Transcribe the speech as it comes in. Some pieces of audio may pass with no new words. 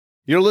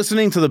You're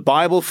listening to the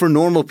Bible for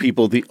Normal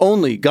People, the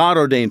only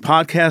God-ordained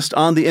podcast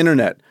on the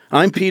internet.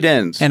 I'm Pete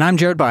Enns. And I'm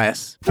Jared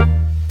Bias.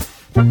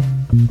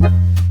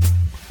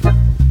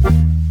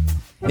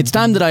 It's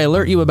time that I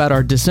alert you about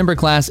our December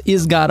class,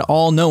 Is God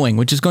All-Knowing,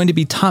 which is going to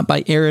be taught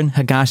by Aaron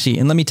Hagashi.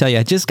 And let me tell you,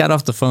 I just got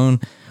off the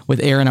phone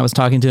with Aaron. I was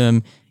talking to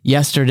him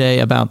yesterday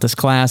about this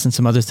class and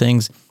some other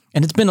things.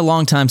 And it's been a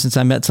long time since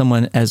I met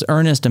someone as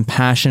earnest and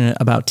passionate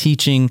about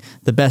teaching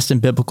the best in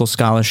biblical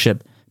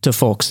scholarship to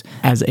folks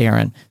as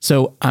Aaron.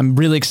 So I'm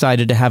really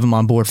excited to have him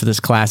on board for this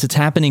class. It's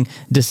happening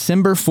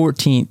December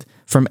 14th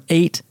from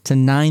 8 to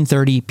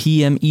 9:30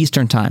 p.m.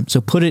 Eastern Time.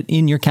 So put it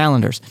in your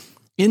calendars.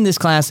 In this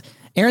class,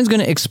 Aaron's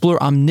going to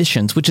explore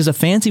omniscience, which is a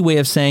fancy way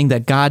of saying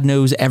that God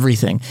knows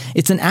everything.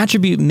 It's an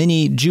attribute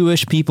many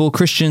Jewish people,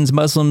 Christians,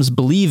 Muslims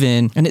believe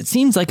in, and it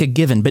seems like a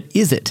given, but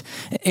is it?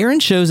 Aaron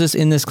shows us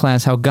in this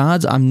class how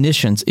God's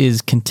omniscience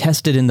is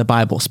contested in the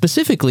Bible,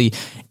 specifically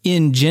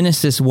in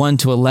Genesis 1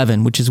 to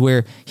 11, which is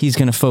where he's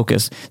going to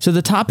focus. So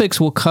the topics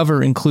we'll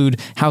cover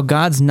include how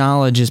God's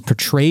knowledge is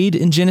portrayed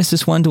in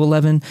Genesis 1 to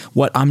 11,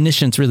 what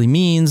omniscience really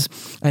means,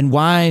 and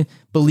why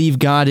believe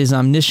God is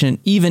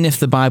omniscient even if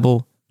the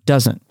Bible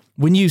doesn't.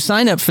 When you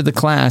sign up for the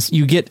class,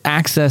 you get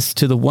access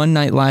to the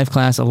one-night live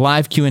class, a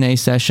live Q&A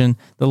session,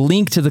 the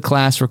link to the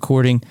class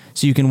recording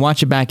so you can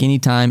watch it back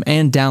anytime,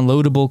 and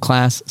downloadable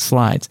class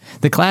slides.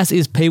 The class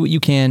is pay what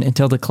you can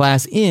until the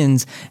class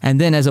ends,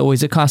 and then, as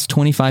always, it costs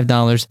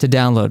 $25 to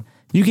download.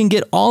 You can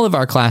get all of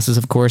our classes,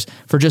 of course,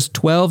 for just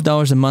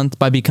 $12 a month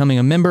by becoming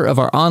a member of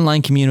our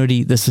online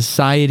community, the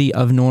Society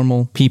of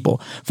Normal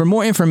People. For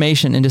more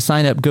information and to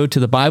sign up, go to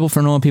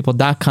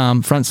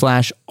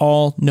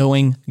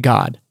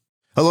thebiblefornormalpeople.com/all-knowing-God.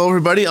 Hello,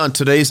 everybody. On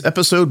today's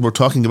episode, we're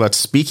talking about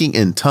speaking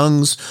in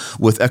tongues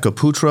with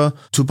Ekaputra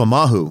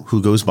Tupamahu,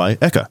 who goes by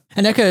Eka.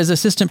 And Eka is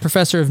assistant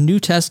professor of New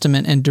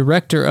Testament and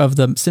director of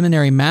the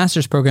seminary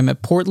master's program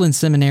at Portland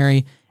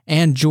Seminary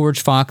and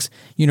George Fox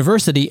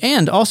University,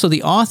 and also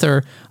the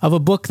author of a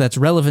book that's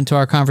relevant to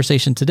our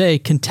conversation today,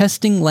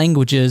 Contesting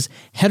Languages,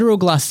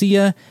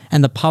 Heteroglossia,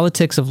 and the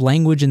Politics of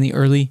Language in the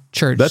Early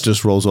Church. That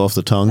just rolls off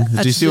the tongue.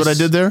 Do you see what I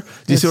did there?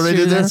 Do you see what I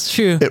did there? That's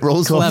true. It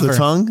rolls off the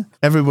tongue.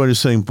 Everybody's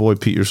saying, boy,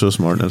 Pete, you're so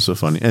smart. That's so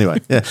funny.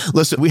 Anyway, yeah.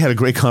 Listen, we had a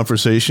great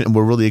conversation, and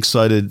we're really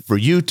excited for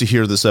you to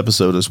hear this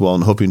episode as well,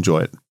 and hope you enjoy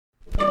it.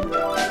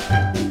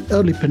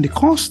 Early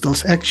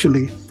Pentecostals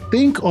actually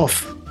think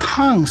of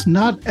tongues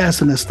not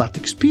as an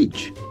ecstatic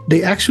speech.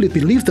 They actually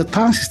believe that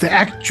tongues is the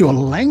actual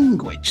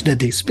language that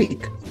they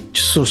speak.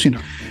 So,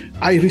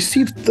 I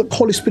received the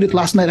Holy Spirit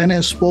last night and I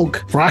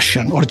spoke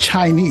Russian or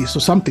Chinese or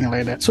something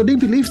like that. So they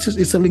believe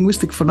it's a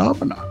linguistic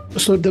phenomenon.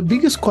 So the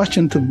biggest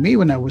question to me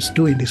when I was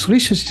doing this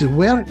research is,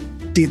 where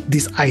did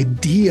this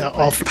idea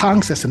of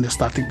tongues as an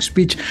ecstatic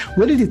speech,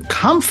 where did it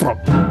come from?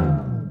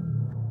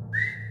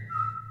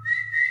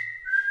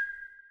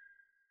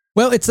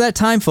 Well, it's that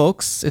time,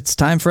 folks. It's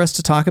time for us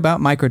to talk about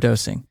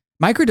microdosing.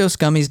 Microdose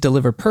gummies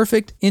deliver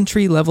perfect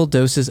entry-level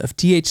doses of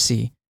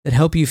THC that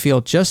help you feel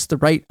just the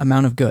right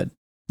amount of good.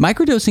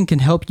 Microdosing can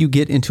help you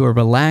get into a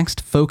relaxed,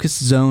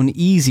 focused zone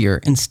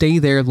easier and stay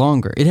there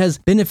longer. It has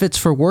benefits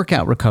for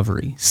workout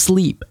recovery,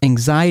 sleep,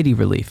 anxiety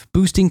relief,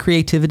 boosting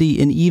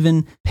creativity, and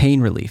even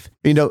pain relief.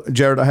 You know,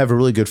 Jared, I have a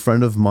really good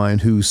friend of mine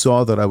who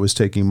saw that I was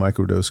taking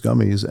microdose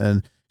gummies,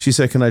 and she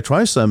said, can I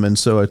try some? And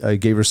so I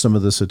gave her some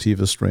of the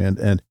sativa strand,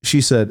 and she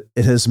said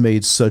it has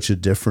made such a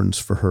difference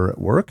for her at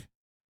work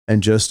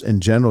and just in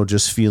general,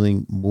 just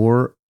feeling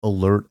more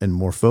alert and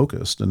more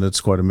focused. And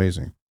it's quite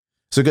amazing.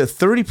 So get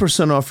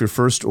 30% off your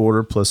first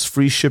order plus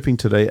free shipping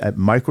today at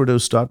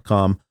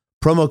microdose.com.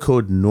 Promo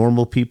code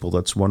NORMALPEOPLE.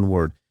 That's one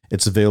word.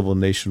 It's available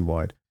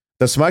nationwide.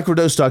 That's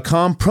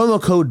microdose.com.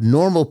 Promo code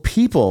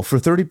NORMALPEOPLE for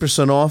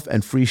 30% off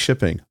and free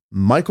shipping.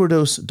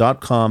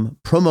 Microdose.com.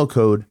 Promo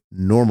code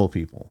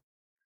NORMALPEOPLE.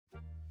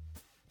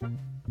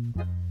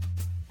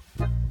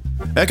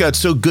 Eka, it's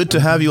so good to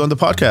have you on the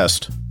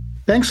podcast.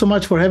 Thanks so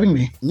much for having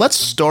me. Let's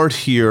start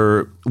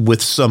here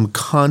with some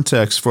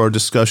context for our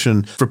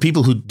discussion for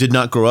people who did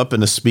not grow up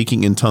in a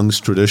speaking in tongues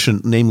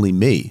tradition, namely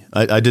me.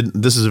 I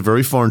didn't. This is a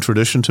very foreign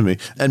tradition to me.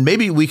 And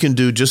maybe we can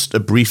do just a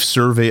brief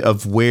survey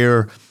of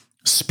where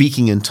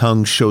speaking in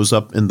tongues shows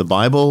up in the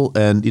Bible.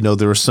 And, you know,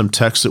 there are some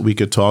texts that we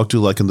could talk to,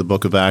 like in the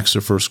book of Acts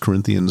or 1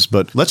 Corinthians.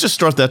 But let's just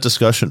start that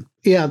discussion.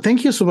 Yeah,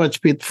 thank you so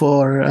much, Pete,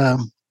 for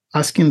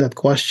asking that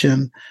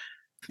question.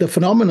 The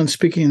phenomenon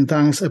speaking in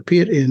tongues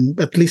appeared in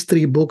at least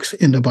 3 books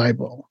in the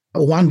Bible.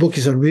 One book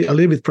is a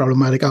little bit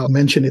problematic. I'll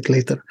mention it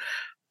later.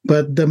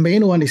 But the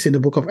main one is in the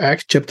book of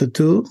Acts chapter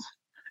 2,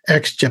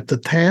 Acts chapter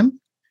 10,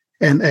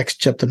 and Acts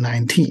chapter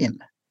 19.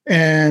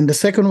 And the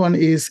second one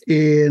is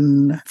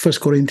in 1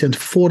 Corinthians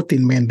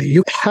 14 mainly.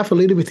 You have a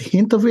little bit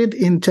hint of it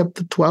in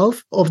chapter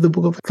 12 of the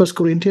book of 1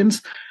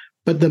 Corinthians,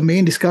 but the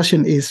main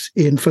discussion is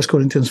in 1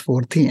 Corinthians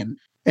 14.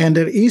 And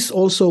there is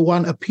also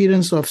one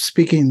appearance of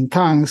speaking in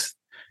tongues.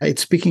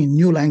 It's speaking in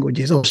new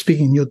languages or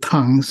speaking in new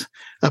tongues,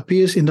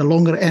 appears in the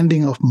longer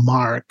ending of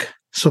Mark.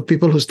 So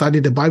people who study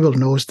the Bible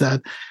knows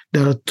that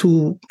there are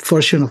 2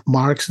 versions of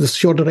Mark, the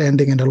shorter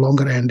ending and the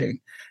longer ending.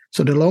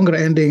 So the longer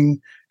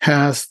ending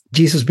has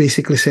Jesus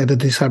basically said that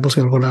the disciples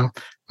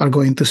are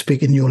going to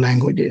speak in new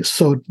languages.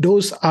 So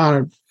those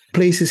are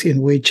places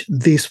in which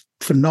this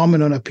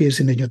phenomenon appears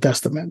in the New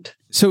Testament.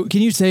 So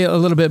can you say a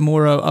little bit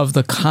more of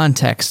the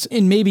context?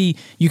 And maybe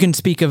you can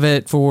speak of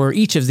it for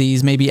each of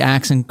these, maybe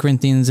Acts and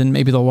Corinthians and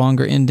maybe the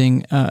longer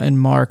ending in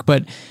Mark.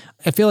 But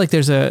I feel like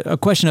there's a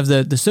question of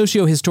the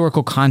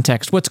socio-historical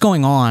context. What's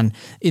going on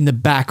in the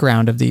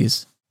background of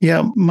these?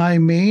 Yeah, my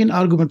main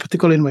argument,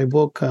 particularly in my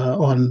book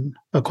on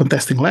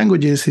contesting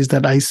languages, is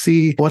that I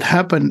see what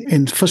happened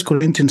in 1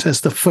 Corinthians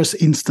as the first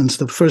instance,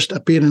 the first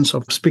appearance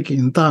of speaking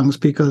in tongues,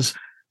 because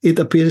it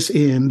appears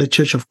in the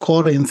Church of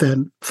Corinth.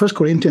 And 1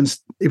 Corinthians,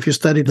 if you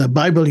study the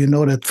Bible, you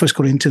know that 1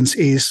 Corinthians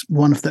is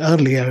one of the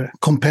earlier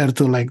compared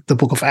to like the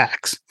book of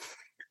Acts.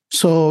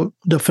 So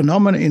the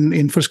phenomenon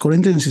in 1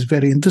 Corinthians is a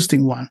very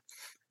interesting one,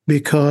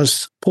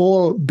 because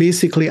Paul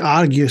basically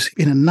argues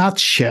in a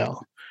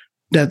nutshell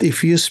that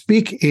if you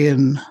speak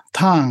in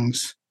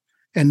tongues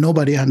and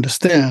nobody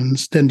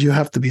understands, then you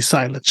have to be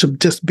silent. So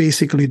just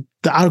basically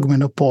the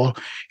argument of Paul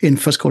in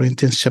 1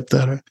 Corinthians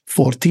chapter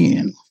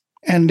 14.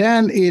 And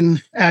then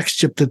in Acts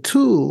chapter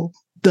 2,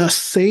 the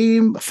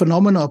same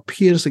phenomenon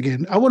appears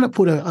again. I want to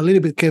put a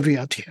little bit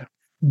caveat here.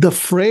 The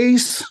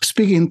phrase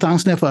speaking in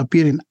tongues never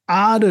appeared in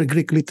other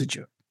Greek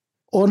literature,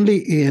 only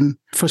in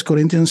 1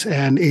 Corinthians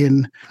and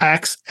in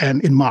Acts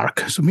and in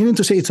Mark. So meaning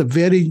to say it's a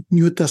very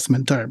New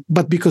Testament term.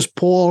 But because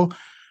Paul's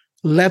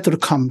letter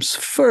comes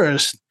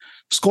first,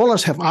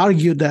 scholars have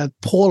argued that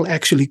Paul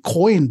actually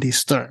coined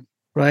this term,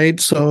 right?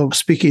 So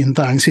speaking in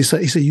tongues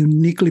is a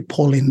uniquely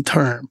Pauline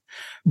term,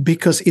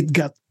 because it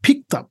got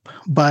picked up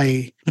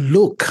by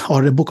Luke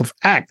or the book of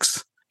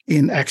Acts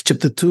in Acts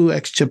chapter 2,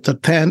 Acts chapter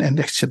 10, and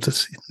Acts chapter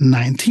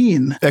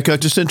 19. Eka,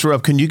 just to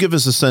interrupt, can you give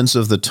us a sense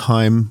of the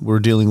time we're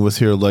dealing with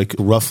here, like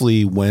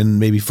roughly when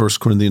maybe 1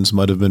 Corinthians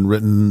might have been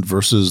written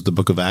versus the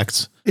book of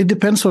Acts? It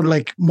depends on,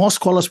 like, most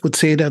scholars would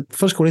say that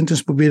 1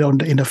 Corinthians would be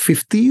in the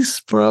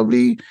 50s,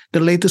 probably. The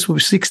latest would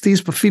be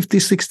 60s, but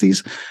 50s,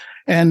 60s.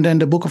 And then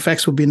the book of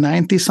Acts would be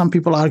 90s. Some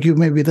people argue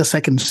maybe the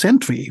 2nd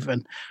century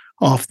even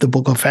of the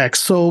book of Acts.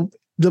 So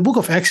the book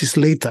of Acts is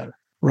later,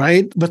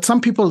 right? But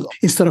some people,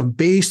 instead of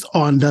based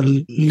on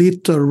the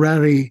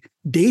literary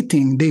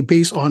dating, they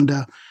base on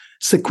the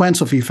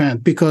sequence of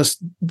event, because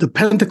the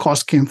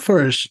Pentecost came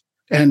first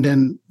and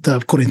then the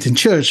Corinthian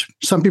church.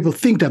 Some people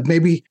think that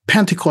maybe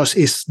Pentecost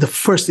is the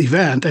first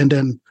event and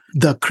then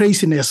the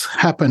craziness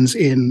happens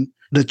in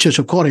the Church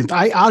of Corinth.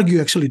 I argue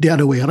actually the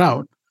other way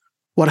around.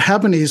 What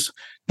happened is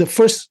the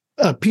first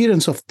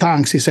appearance of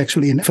tongues is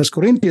actually in 1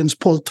 Corinthians.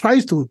 Paul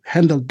tries to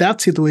handle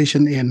that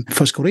situation in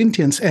 1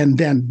 Corinthians, and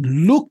then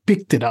Luke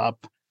picked it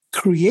up,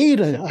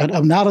 created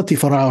a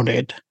narrative around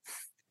it.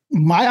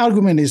 My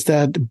argument is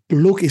that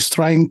Luke is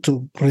trying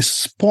to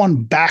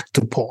respond back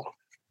to Paul.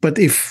 But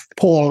if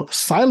Paul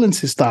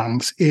silences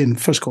tongues in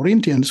 1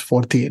 Corinthians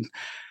 14,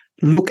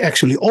 Luke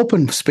actually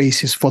opened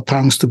spaces for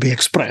tongues to be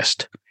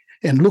expressed.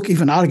 And Luke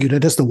even argued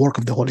that that's the work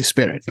of the Holy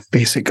Spirit,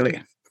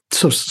 basically.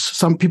 So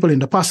some people in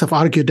the past have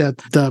argued that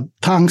the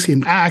tongues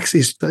in Acts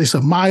is a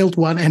mild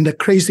one and the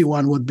crazy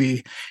one would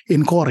be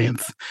in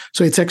Corinth.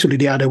 So it's actually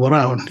the other way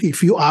around,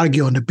 if you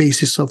argue on the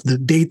basis of the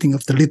dating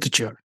of the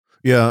literature.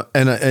 Yeah,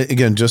 and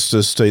again, just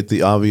to state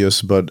the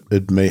obvious, but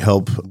it may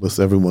help with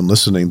everyone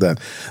listening,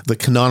 that the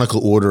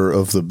canonical order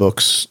of the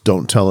books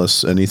don't tell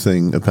us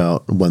anything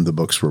about when the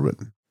books were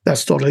written.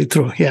 That's totally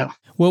true, yeah.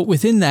 Well,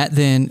 within that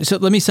then, so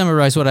let me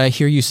summarize what I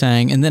hear you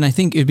saying, and then I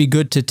think it'd be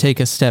good to take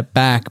a step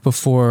back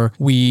before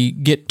we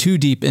get too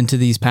deep into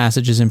these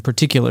passages in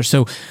particular.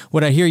 So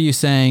what I hear you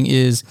saying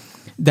is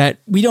that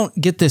we don't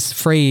get this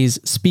phrase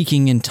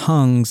speaking in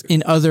tongues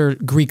in other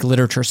Greek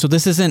literature. So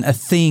this isn't a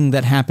thing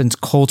that happens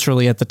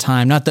culturally at the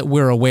time, not that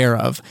we're aware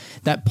of.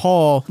 That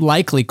Paul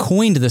likely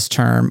coined this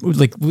term,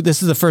 like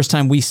this is the first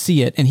time we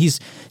see it, and he's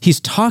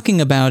talking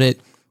about it.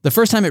 The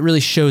first time it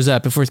really shows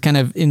up, if we're kind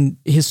of in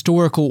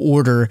historical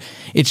order,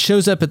 it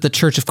shows up at the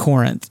Church of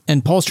Corinth.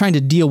 And Paul's trying to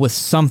deal with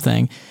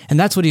something. And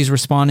that's what he's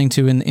responding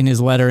to in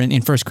his letter in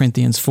 1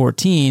 Corinthians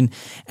 14.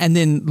 And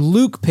then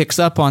Luke picks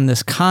up on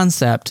this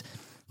concept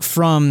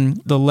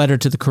from the letter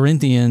to the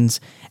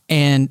Corinthians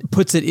and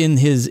puts it in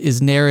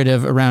his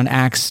narrative around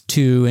Acts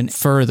 2 and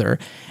further.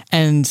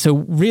 And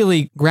so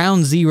really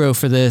ground zero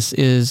for this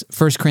is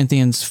 1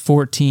 Corinthians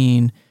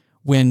 14,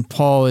 when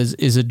Paul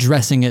is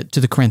addressing it to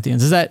the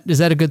Corinthians. Is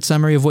that a good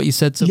summary of what you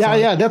said so far?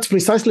 Yeah, that's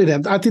precisely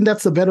that. I think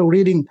that's a better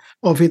reading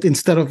of it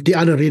instead of the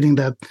other reading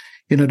that,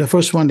 the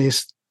first one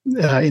is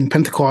in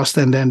Pentecost,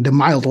 and then the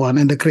mild one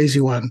and the crazy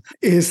one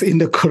is in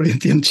the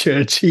Corinthian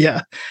church.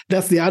 Yeah,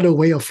 that's the other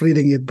way of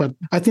reading it. But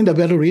I think the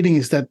better reading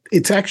is that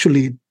it's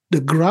actually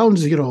the ground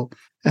zero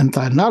and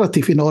the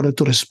narrative in order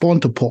to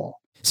respond to Paul.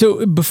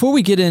 So before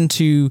we get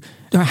into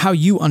how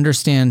you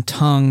understand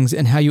tongues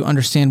and how you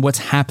understand what's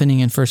happening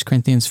in 1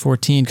 Corinthians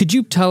 14, could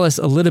you tell us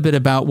a little bit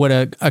about what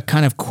a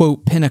kind of,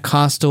 quote,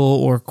 Pentecostal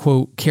or,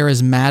 quote,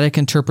 charismatic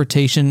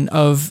interpretation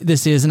of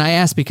this is? And I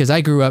ask because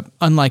I grew up,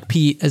 unlike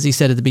Pete, as he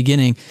said at the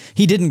beginning,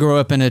 he didn't grow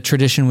up in a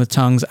tradition with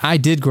tongues. I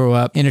did grow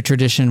up in a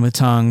tradition with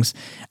tongues.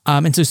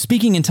 And so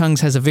speaking in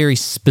tongues has a very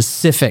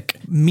specific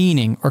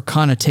meaning or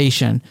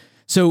connotation.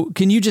 So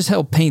can you just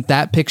help paint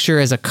that picture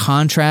as a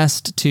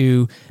contrast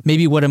to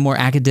maybe what a more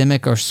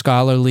academic or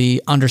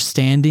scholarly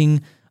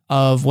understanding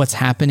of what's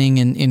happening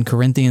in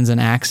Corinthians and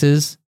Acts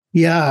is?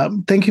 Yeah,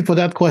 thank you for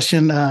that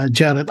question,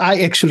 Jared. I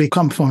actually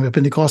come from a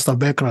Pentecostal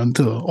background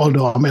too,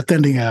 although I'm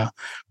attending a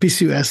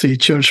PCUSA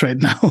church right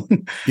now.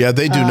 Yeah,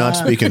 they do not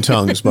speak in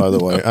tongues, by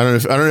the way. I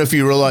don't know if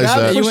you realize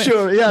that. For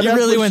sure. Yeah, you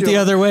really went the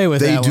other way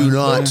with that. They do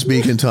not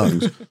speak in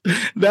tongues.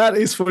 That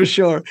is for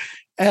sure.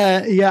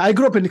 I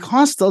grew up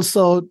Pentecostal,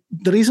 so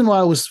the reason why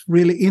I was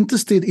really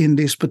interested in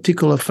this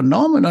particular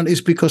phenomenon is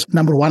because,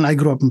 number one, I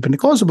grew up in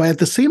Pentecostal, but at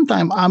the same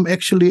time, I'm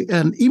actually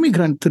an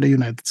immigrant to the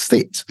United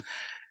States,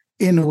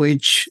 in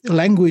which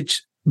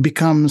language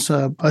becomes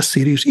a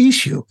serious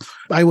issue.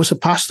 I was a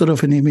pastor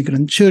of an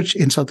immigrant church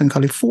in Southern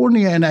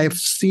California, and I've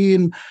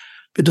seen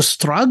the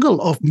struggle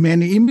of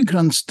many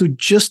immigrants to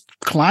just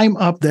climb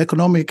up the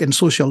economic and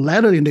social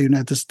ladder in the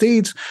United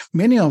States.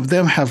 Many of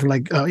them have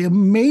like an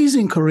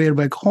amazing career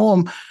back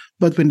home,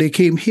 but when they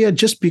came here,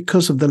 just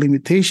because of the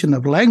limitation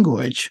of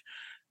language,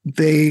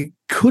 they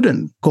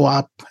couldn't go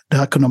up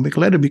the economic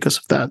ladder because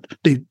of that.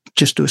 They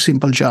just do a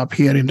simple job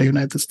here in the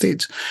United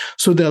States.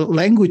 So the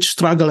language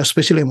struggle,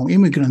 especially among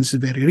immigrants, is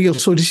very real.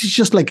 So this is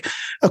just like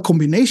a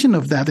combination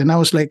of that. And I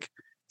was like,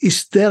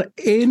 is there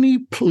any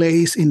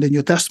place in the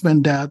New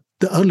Testament that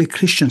the early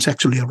Christians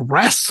actually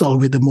wrestle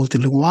with the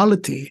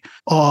multilinguality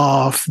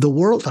of the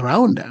world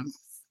around them?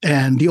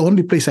 And the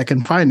only place I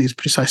can find is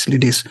precisely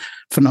this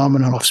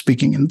phenomenon of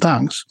speaking in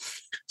tongues.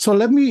 So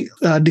let me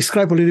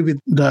describe a little bit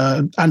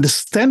the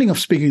understanding of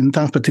speaking in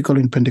tongues,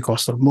 particularly in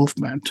Pentecostal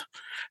movement.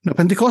 The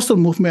Pentecostal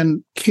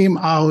movement came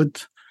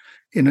out,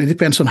 it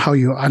depends on how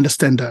you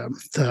understand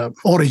the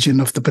origin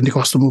of the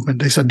Pentecostal movement.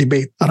 There's a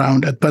debate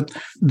around it, but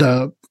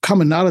the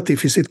common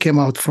narrative is it came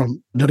out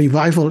from the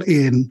revival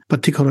in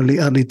particularly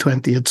early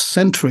 20th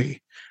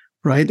century,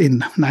 right, in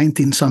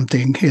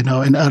 19-something, in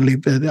early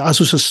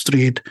Azusa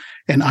Street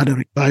and other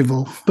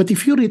revival. But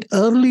if you read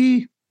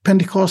early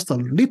Pentecostal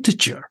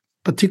literature,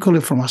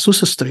 particularly from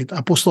Azusa Street,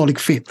 Apostolic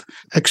Faith,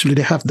 actually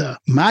they have the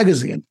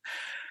magazine,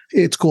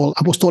 it's called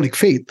Apostolic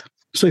Faith.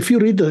 So if you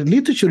read the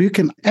literature, you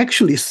can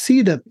actually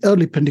see that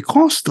early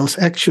Pentecostals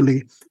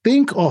actually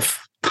think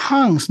of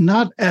tongues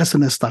not as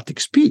an ecstatic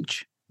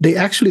speech. They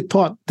actually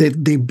thought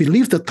that they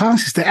believe that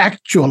tongues is the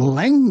actual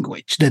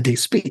language that they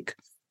speak,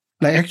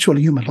 like actual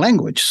human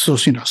language. So,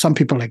 some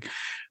people like,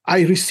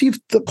 I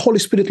received the Holy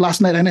Spirit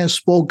last night and I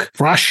spoke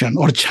Russian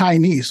or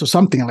Chinese or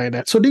something like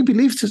that. So they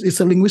believe it's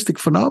a linguistic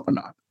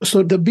phenomenon.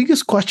 So the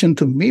biggest question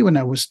to me when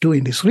I was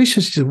doing this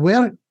research is,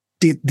 where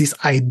did this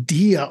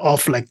idea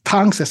of like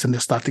tongues as an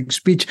ecstatic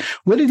speech,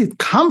 where did it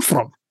come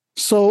from?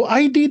 So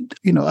I did,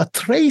 a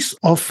trace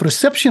of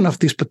reception of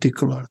this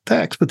particular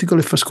text,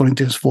 particularly 1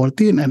 Corinthians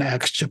 14 and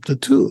Acts chapter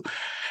 2.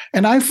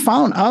 And I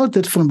found out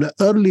that from the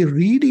early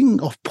reading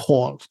of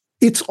Paul,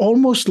 it's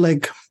almost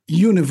like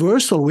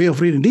universal way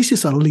of reading. This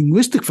is a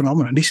linguistic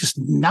phenomenon. This is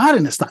not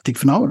an ecstatic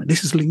phenomenon.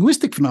 This is a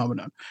linguistic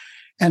phenomenon.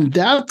 And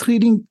that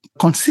reading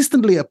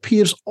consistently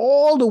appears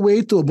all the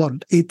way to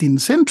about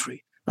 18th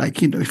century.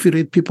 Like, if you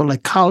read people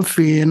like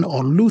Calvin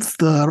or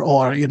Luther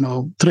or,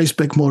 trace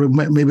back more,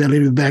 maybe a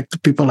little bit back to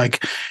people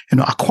like,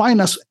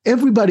 Aquinas,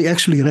 everybody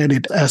actually read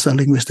it as a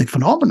linguistic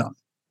phenomenon.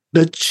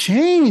 The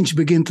change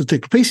began to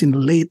take place in the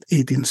late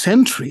 18th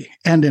century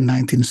and in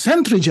 19th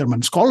century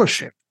German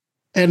scholarship.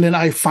 And then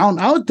I found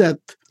out that,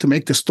 to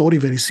make the story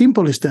very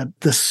simple, is that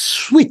the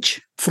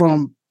switch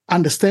from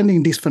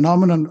understanding this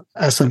phenomenon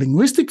as a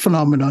linguistic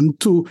phenomenon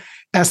to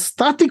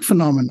ecstatic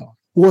phenomenon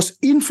was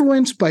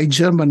influenced by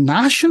German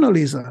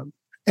nationalism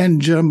and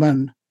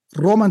German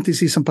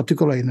romanticism,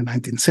 particularly in the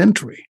 19th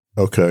century.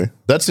 Okay.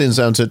 That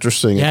sounds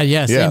interesting.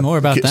 Yeah. Say more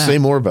about that. Say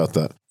more about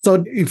that.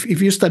 So if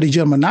you study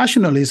German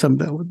nationalism,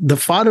 the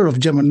father of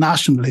German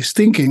nationalist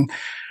thinking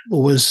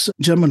was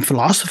German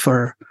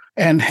philosopher,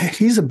 and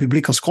he's a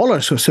biblical scholar.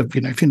 So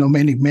if you know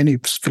many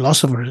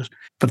philosophers,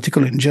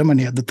 particularly in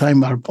Germany at the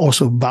time, are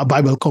also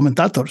Bible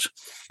commentators.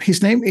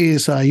 His name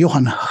is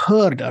Johann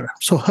Herder.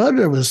 So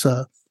Herder was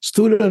a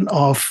student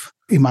of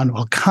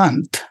Immanuel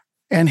Kant.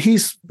 And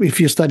if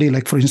you study,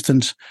 like, for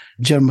instance,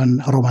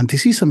 German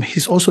Romanticism,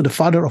 he's also the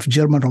father of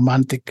German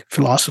Romantic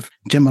philosophy,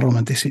 German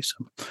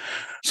Romanticism.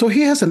 So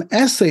he has an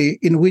essay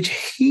in which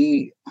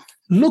he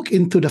looked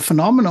into the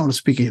phenomenon of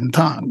speaking in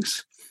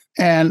tongues.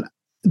 And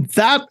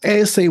that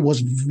essay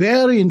was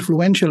very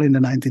influential in the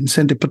 19th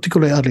century,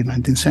 particularly early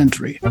 19th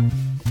century.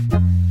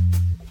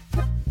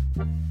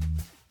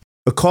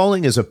 A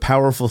calling is a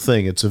powerful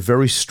thing. It's a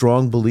very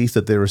strong belief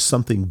that there is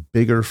something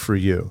bigger for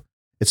you.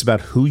 It's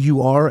about who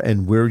you are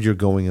and where you're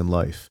going in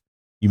life.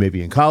 You may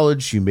be in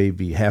college, you may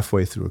be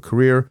halfway through a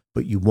career,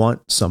 but you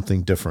want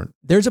something different.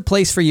 There's a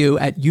place for you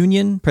at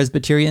Union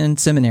Presbyterian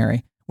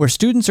Seminary, where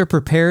students are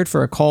prepared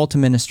for a call to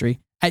ministry.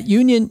 At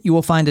Union, you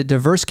will find a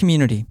diverse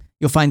community.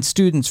 You'll find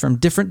students from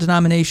different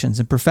denominations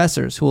and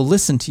professors who will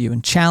listen to you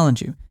and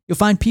challenge you. You'll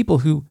find people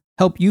who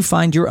help you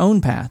find your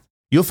own path.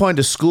 You'll find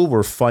a school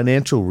where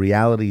financial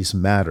realities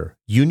matter.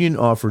 Union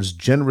offers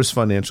generous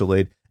financial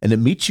aid, and it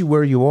meets you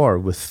where you are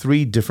with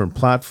 3 different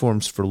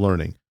platforms for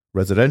learning: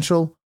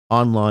 residential,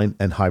 online,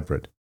 and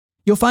hybrid.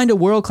 You'll find a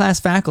world-class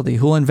faculty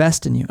who will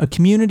invest in you, a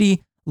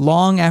community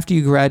long after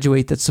you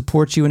graduate that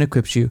supports you and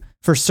equips you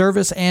for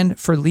service and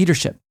for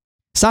leadership.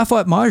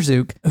 Safwat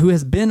Marzouk, who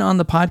has been on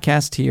the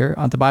podcast here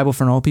on the Bible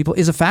for Normal People,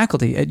 is a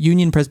faculty at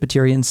Union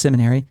Presbyterian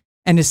Seminary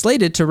and is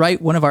slated to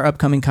write one of our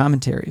upcoming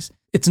commentaries.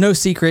 It's no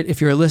secret,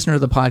 if you're a listener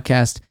of the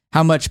podcast,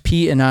 how much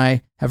Pete and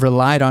I have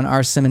relied on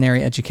our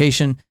seminary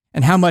education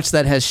and how much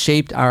that has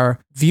shaped our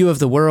view of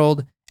the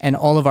world and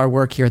all of our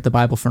work here at the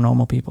Bible for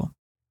Normal People.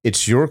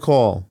 It's your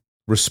call.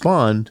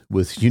 Respond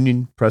with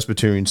Union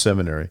Presbyterian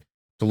Seminary.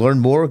 To learn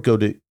more, go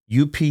to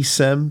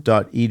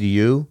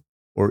upsem.edu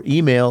or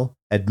email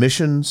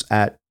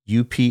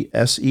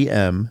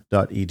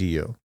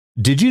admissions@upsem.edu.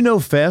 Did you know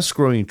Fast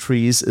Growing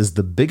Trees is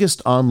the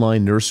biggest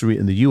online nursery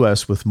in the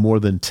U.S. with more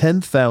than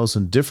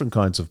 10,000 different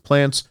kinds of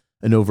plants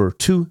and over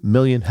 2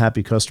 million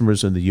happy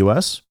customers in the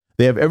U.S.?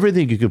 They have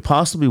everything you could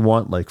possibly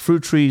want, like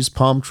fruit trees,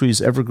 palm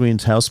trees,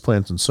 evergreens,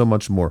 houseplants, and so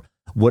much more.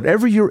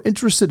 Whatever you're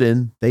interested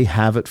in, they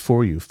have it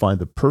for you. Find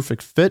the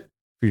perfect fit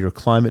for your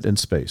climate and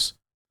space.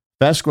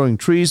 Fast Growing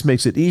Trees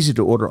makes it easy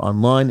to order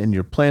online, and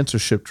your plants are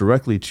shipped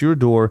directly to your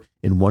door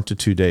in 1 to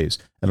 2 days.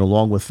 And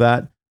along with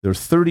that, their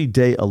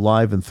 30-day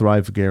Alive and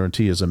Thrive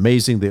guarantee is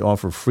amazing. They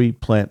offer free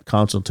plant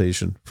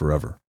consultation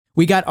forever.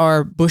 We got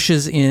our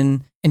bushes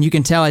in, and you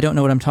can tell I don't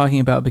know what I'm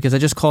talking about because I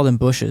just called them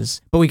bushes,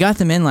 but we got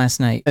them in last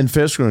night. And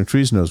Fast Growing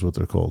Trees knows what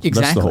they're called.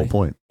 Exactly. That's the whole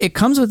point. It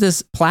comes with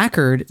this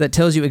placard that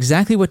tells you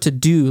exactly what to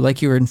do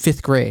like you were in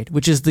 5th grade,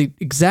 which is the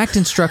exact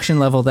instruction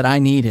level that I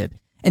needed.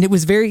 And it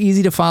was very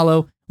easy to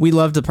follow. We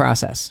loved the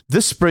process.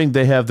 This spring,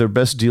 they have their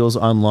best deals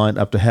online,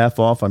 up to half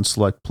off on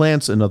select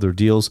plants and other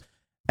deals.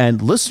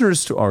 And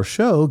listeners to our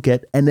show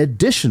get an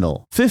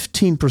additional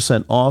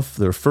 15% off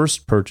their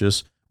first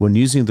purchase when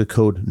using the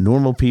code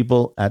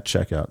NORMALPEOPLE at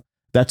checkout.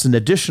 That's an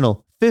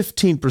additional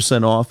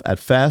 15% off at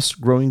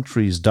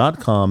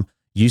fastgrowingtrees.com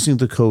using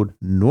the code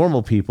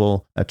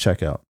NORMALPEOPLE at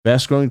checkout.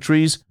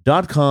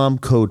 Fastgrowingtrees.com,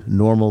 code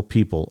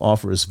NORMALPEOPLE.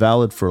 Offer is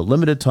valid for a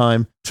limited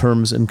time.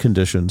 Terms and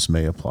conditions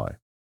may apply.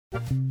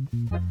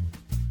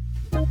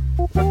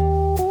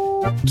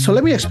 So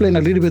let me explain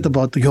a little bit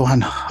about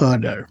Johann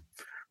Herder.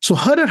 So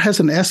Herder has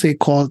an essay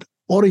called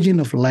Origin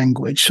of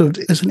Language. So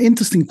it's an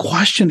interesting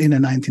question in the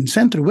 19th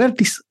century. Where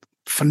this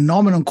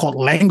phenomenon called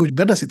language,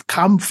 where does it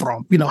come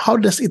from? How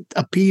does it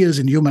appears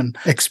in human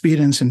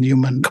experience and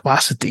human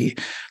capacity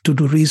to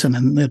do reason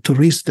and to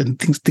reason and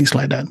things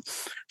like that?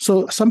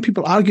 So some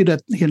people argue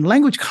that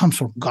language comes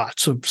from God.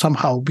 So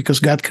somehow, because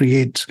God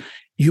creates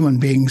human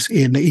beings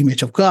in the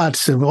image of God,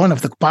 so one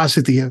of the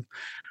capacity of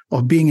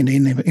being in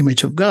the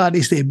image of God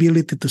is the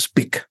ability to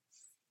speak,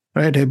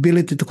 right? The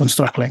ability to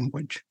construct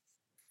language.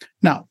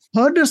 Now,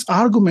 Herder's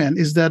argument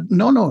is that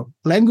no,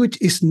 language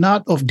is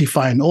not of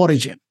divine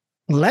origin.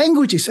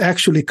 Language is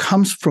actually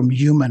comes from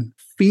human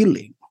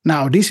feeling.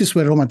 Now, this is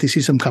where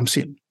Romanticism comes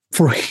in.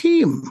 For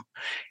him,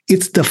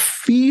 it's the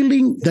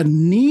feeling, the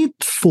need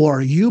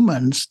for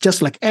humans,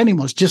 just like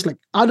animals, just like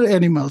other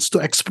animals, to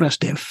express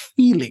their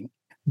feeling.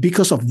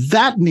 Because of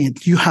that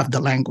need, you have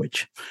the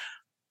language.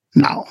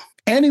 Now,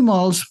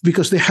 animals,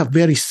 because they have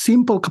very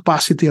simple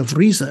capacity of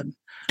reason,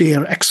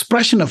 their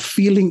expression of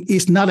feeling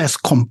is not as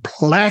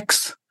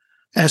complex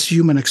as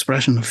human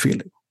expression of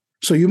feeling.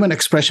 So human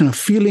expression of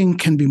feeling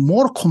can be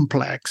more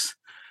complex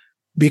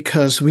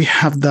because we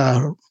have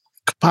the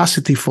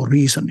capacity for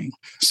reasoning.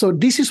 So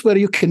this is where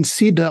you can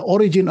see the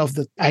origin of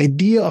the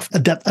idea of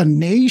that a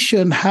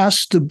nation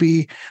has to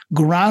be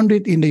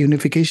grounded in the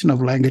unification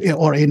of language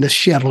or in the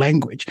shared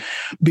language,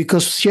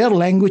 because shared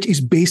language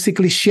is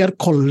basically shared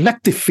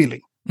collective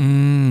feeling.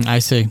 I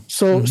see.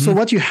 So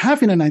what you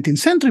have in the 19th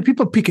century,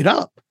 people pick it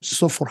up.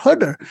 So for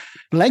Herder,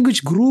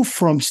 language grew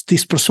from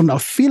this personal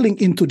feeling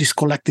into this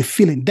collective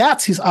feeling.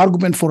 That's his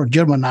argument for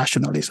German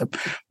nationalism.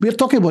 We're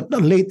talking about the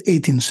late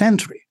 18th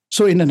century.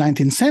 So in the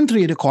 19th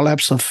century, the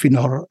collapse of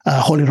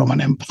Holy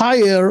Roman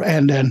Empire,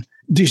 and then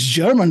these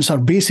Germans are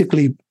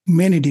basically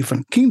many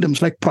different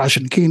kingdoms, like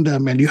Prussian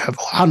kingdom, and you have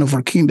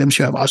Hanover kingdoms,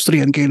 you have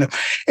Austrian kingdom,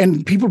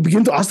 and people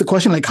begin to ask the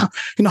question, like,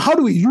 how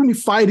do we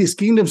unify these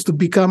kingdoms to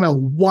become a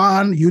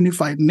one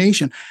unified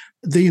nation?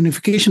 The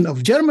unification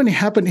of Germany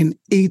happened in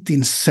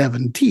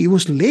 1870. It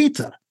was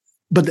later.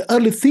 But the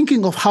early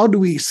thinking of how do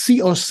we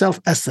see ourselves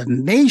as a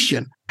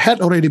nation had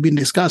already been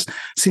discussed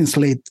since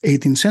late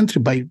 18th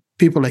century by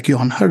people like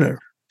Johann Herder.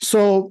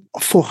 So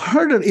for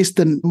Herder, is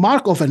the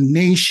mark of a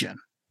nation,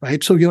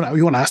 right? So you want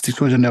to ask this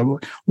question,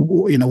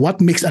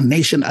 what makes a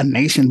nation a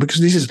nation?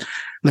 Because this is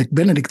like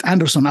Benedict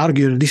Anderson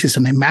argued, this is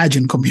an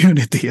imagined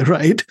community,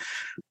 right?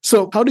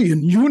 So how do you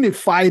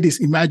unify this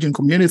imagined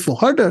community? For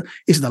Herder,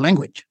 is the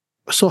language.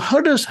 So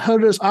Herder's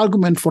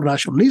argument for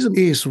rationalism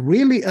is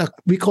really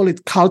we call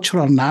it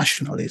cultural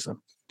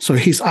nationalism. So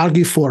he's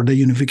argued for the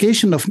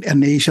unification of a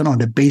nation on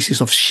the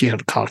basis of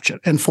shared culture.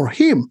 And for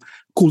him,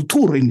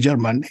 Kultur in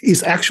German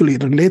is actually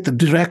related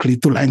directly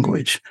to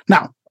language.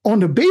 Now, on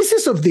the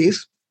basis of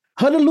this,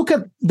 Herder looked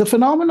at the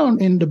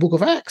phenomenon in the book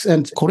of Acts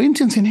and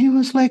Corinthians, and he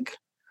was like,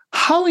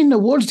 how in the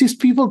world these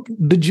people,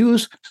 the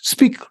Jews,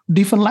 speak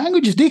different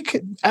languages?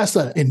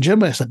 In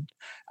German, as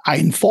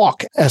ein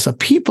Volk, as a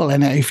people,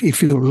 and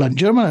if you learn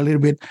German a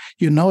little bit,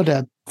 you know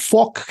that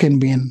Volk can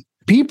mean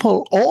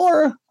people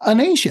or a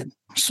nation.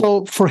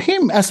 So for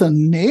him, as a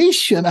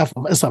nation,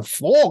 as a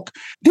folk,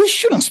 they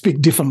shouldn't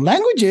speak different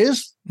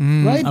languages,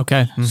 right?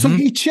 Okay. Mm-hmm. So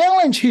he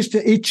challenged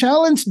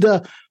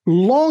the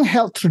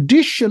long-held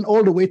tradition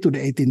all the way to the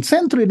 18th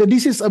century that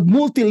this is a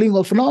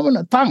multilingual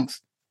phenomenon,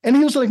 tongues. And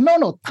he was like,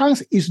 no,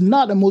 tongues is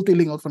not a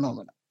multilingual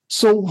phenomenon.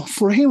 So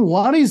for him,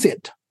 what is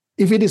it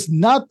if it is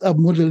not a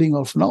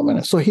multilingual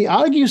phenomenon? So he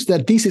argues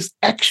that this is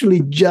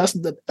actually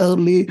just the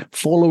early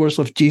followers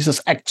of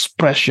Jesus'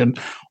 expression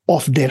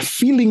of their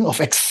feeling of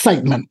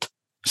excitement.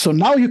 So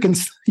now you can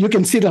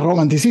see the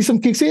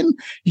romanticism kicks in.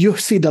 You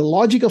see the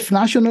logic of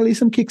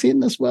nationalism kicks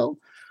in as well,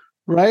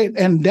 right?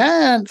 And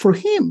then for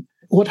him,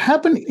 what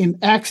happened in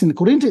Acts and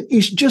Corinthians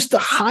is just a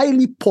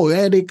highly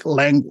poetic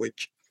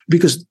language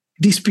because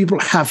these people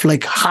have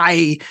like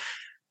high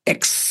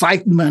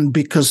excitement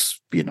because,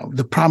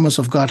 the promise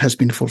of God has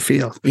been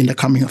fulfilled in the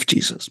coming of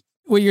Jesus.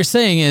 What you're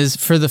saying is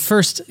for the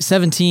first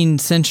 17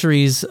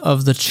 centuries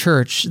of the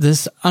church,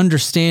 this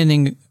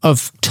understanding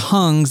of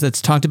tongues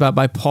that's talked about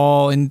by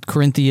Paul in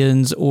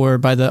Corinthians or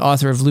by the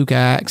author of Luke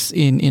Acts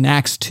in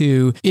Acts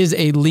 2 is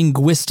a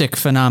linguistic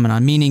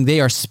phenomenon, meaning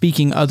they are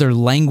speaking other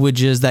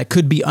languages that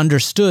could be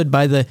understood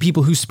by the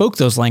people who spoke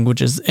those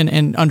languages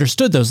and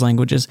understood those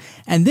languages.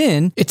 And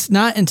then it's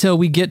not until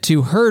we get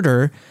to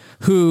Herder,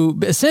 who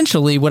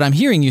essentially, what I'm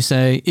hearing you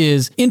say,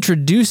 is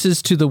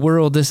introduces to the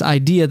world this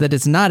idea that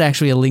it's not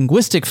actually a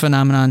linguistic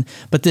phenomenon,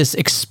 but this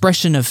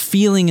expression of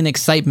feeling and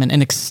excitement,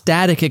 an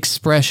ecstatic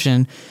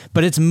expression,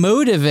 but it's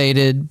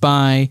motivated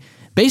by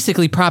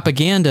basically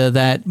propaganda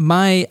that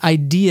my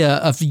idea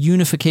of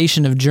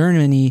unification of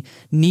Germany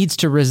needs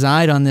to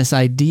reside on this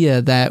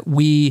idea that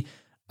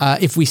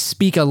if we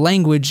speak a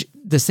language,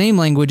 the same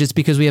language, it's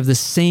because we have the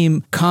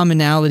same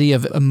commonality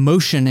of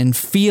emotion and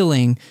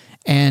feeling,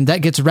 and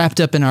that gets wrapped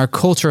up in our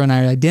culture and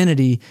our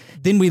identity.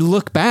 Then we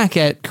look back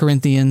at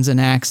Corinthians and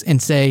Acts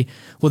and say,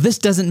 well, this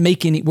doesn't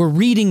make we're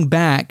reading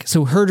back.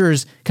 So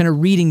Herder's kind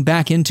of reading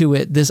back into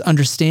it, this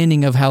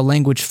understanding of how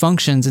language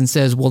functions and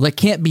says, well, that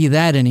can't be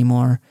that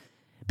anymore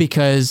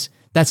because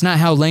that's not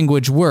how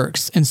language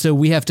works. And so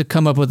we have to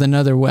come up with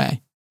another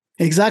way.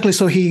 Exactly.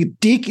 So he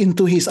dig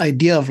into his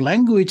idea of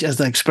language as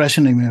the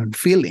expression of human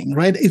feeling,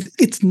 right?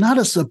 It's not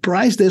a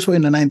surprise this way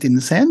in the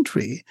 19th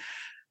century.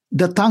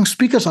 The tongue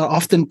speakers are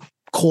often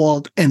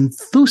called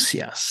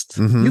enthusiasts.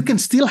 Mm-hmm. You can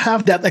still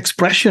have that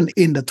expression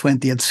in the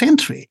 20th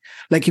century.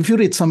 Like if you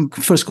read some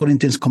First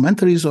Corinthians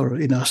commentaries or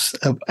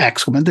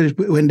Acts commentaries,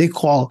 when they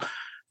call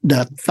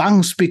the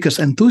tongue speakers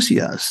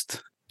enthusiasts,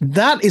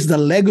 that is the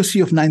legacy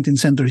of 19th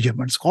century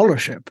German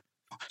scholarship.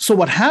 So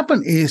what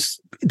happened is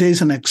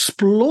there's an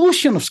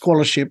explosion of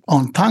scholarship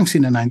on tongues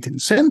in the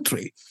 19th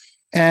century.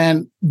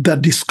 And the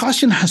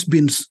discussion has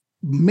been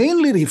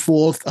mainly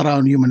revolved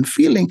around human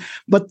feeling.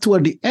 But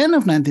toward the end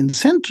of 19th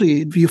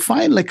century, you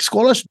find like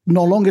scholars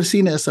no longer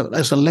seen as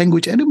a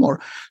language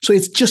anymore. So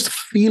it's just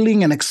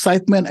feeling and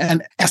excitement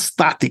and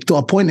ecstatic to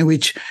a point in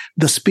which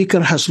the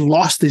speaker has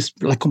lost this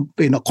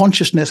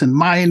consciousness and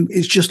mind.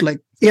 It's just like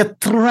a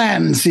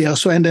trance,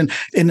 So and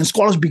then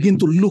scholars begin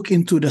to look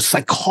into the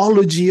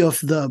psychology of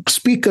the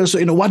speakers.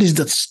 So, what is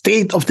the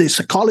state of the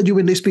psychology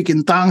when they speak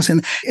in tongues?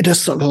 And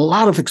there's a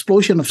lot of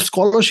explosion of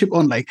scholarship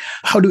on like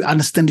how do we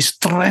understand this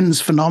trance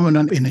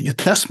phenomenon in the New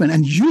Testament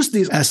and use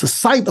this as a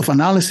site of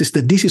analysis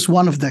that this is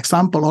one of the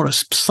example or a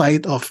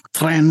site of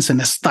trance and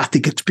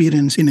ecstatic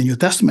experience in the New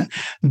Testament.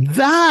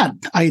 That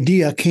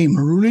idea came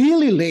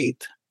really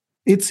late.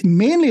 It's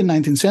mainly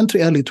 19th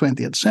century, early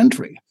 20th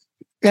century.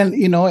 And,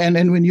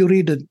 and when you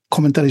read the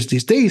commentaries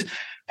these days,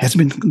 has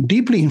been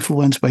deeply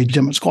influenced by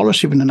German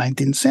scholarship in the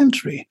 19th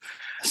century.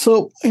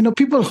 So,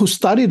 people who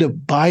study the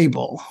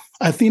Bible,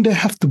 I think they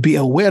have to be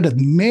aware that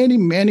many,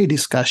 many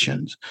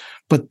discussions,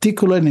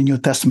 particularly in the New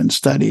Testament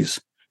studies,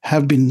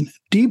 have been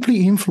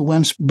deeply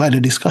influenced by the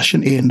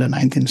discussion in the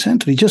 19th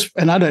century. Just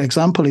another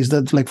example is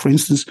that, like, for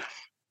instance,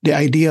 the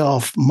idea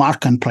of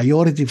mark and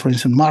priority, for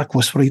instance, Mark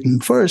was written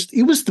first.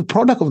 It was the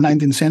product of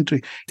 19th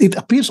century. It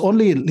appears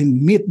only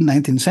in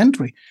mid-19th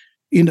century.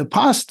 In the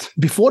past,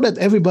 before that,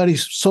 everybody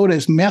saw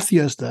as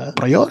Matthew as the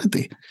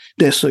priority.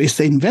 So it's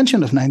the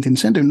invention of 19th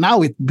century.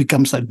 Now it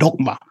becomes a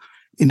dogma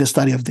in the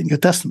study of the New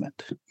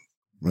Testament.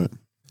 Right.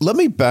 Let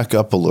me back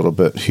up a little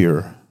bit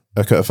here,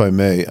 Eka, if I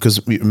may,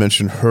 because you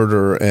mentioned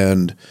Herder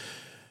and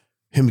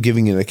him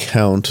giving an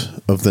account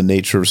of the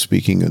nature of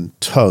speaking in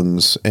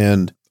tongues.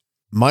 And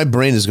my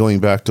brain is going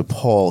back to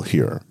Paul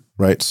here,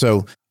 right?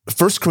 So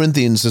 1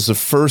 Corinthians is the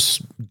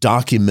first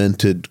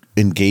documented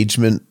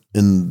engagement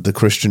in the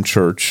Christian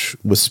church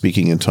with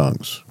speaking in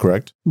tongues,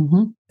 correct?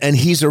 Mm-hmm. And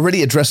he's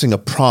already addressing a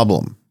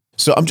problem.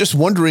 So I'm just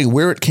wondering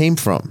where it came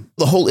from,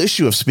 the whole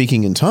issue of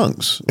speaking in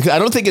tongues. I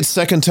don't think it's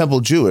Second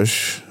Temple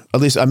Jewish. At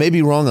least I may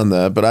be wrong on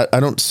that, but I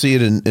don't see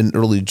it in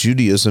early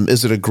Judaism.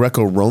 Is it a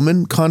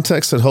Greco-Roman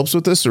context that helps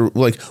with this? Or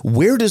like,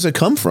 where does it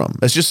come from?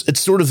 It's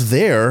sort of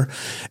there,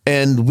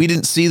 and we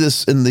didn't see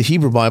this in the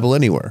Hebrew Bible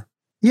anywhere.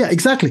 Yeah,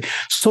 exactly.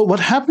 So what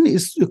happened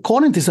is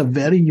Corinth is a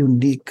very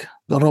unique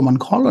Roman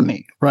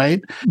colony,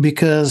 right?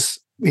 Because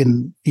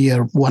in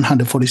year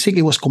 146,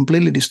 it was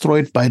completely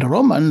destroyed by the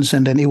Romans,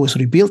 and then it was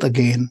rebuilt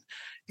again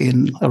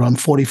in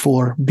around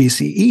 44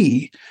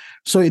 BCE.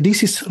 So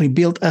this is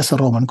rebuilt as a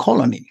Roman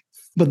colony.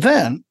 But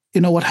then,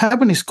 what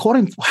happened is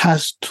Corinth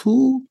has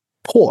two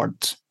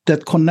ports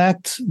that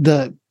connect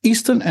the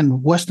eastern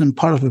and western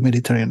part of the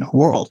Mediterranean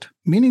world,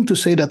 meaning to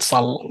say that's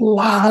a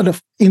lot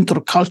of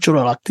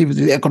intercultural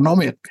activity,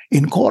 economic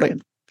in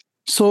Corinth.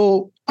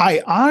 So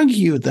I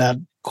argue that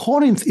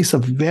Corinth is a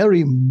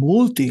very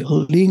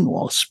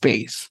multilingual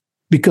space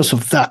because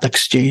of that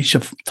exchange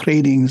of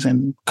tradings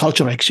and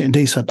cultural exchange.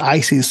 There's an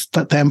Isis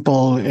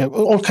temple,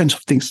 all kinds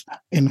of things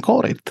in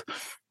Corinth.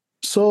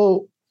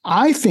 So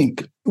I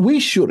think we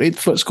should read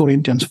 1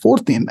 Corinthians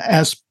 14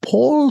 as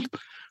Paul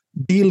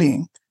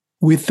dealing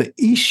with the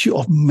issue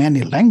of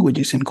many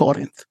languages in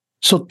Corinth.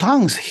 So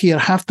tongues here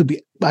have to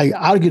be, I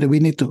argue that we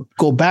need to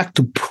go back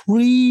to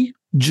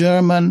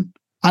pre-German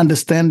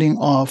understanding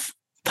of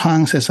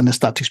tongues as an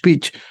ecstatic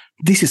speech.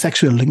 This is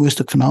actually a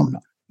linguistic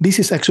phenomenon. This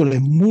is actually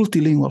a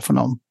multilingual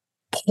phenomenon.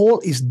 Paul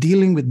is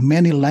dealing with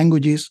many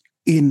languages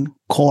in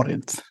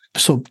Corinth.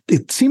 So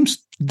it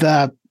seems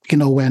that,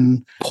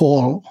 when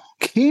Paul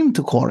came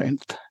to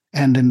Corinth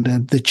and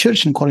then the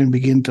church in Corinth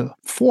began to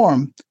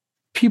form,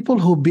 people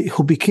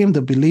who became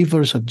the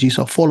believers of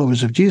Jesus,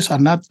 followers of Jesus, are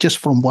not just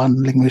from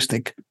one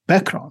linguistic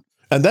background.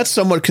 And that's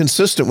somewhat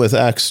consistent with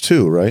Acts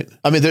 2, right?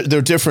 I mean, there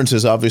are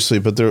differences, obviously,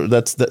 but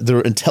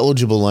they're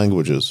intelligible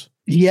languages.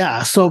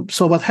 Yeah. So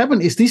what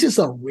happened is this is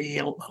a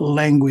real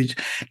language.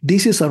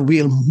 This is a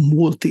real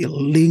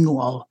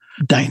multilingual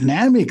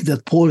dynamic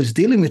that Paul is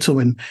dealing with. So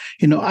when,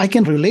 I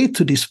can relate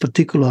to this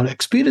particular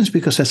experience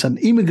because as an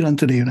immigrant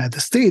to the United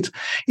States,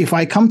 if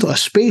I come to a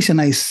space and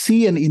I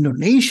see an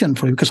Indonesian,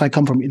 because I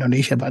come from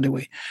Indonesia, by the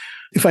way,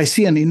 if I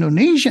see an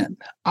Indonesian,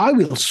 I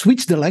will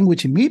switch the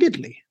language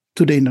immediately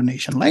to the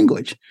Indonesian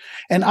language.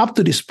 And up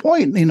to this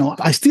point,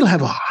 I still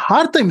have a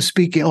hard time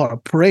speaking or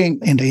praying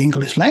in the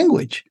English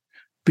language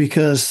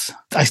because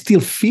I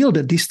still feel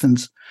the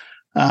distance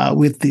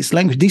with this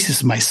language. This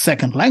is my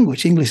second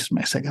language. English is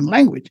my second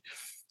language.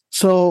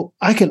 So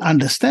I can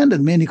understand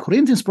that many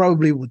Corinthians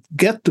probably would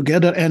get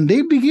together and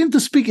they begin to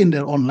speak in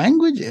their own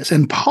languages.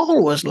 And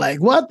Paul was like,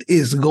 what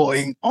is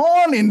going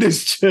on in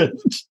this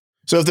church?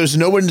 So if there's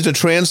no one to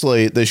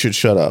translate, they should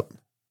shut up,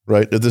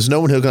 right? If there's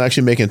no one who can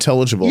actually make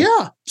intelligible.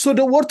 Yeah. So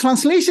the word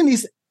translation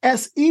is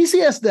as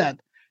easy as that.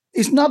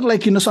 It's not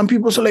like, some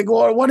people say like,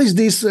 oh, what is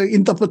this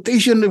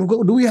interpretation?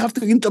 Do we have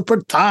to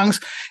interpret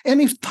tongues?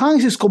 And if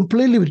tongues is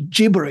completely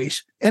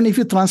gibberish, and if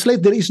you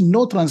translate, there is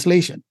no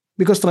translation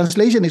because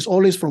translation is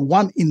always from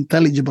one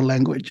intelligible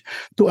language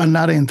to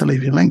another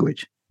intelligible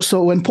language.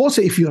 So when Paul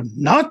says, if you're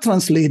not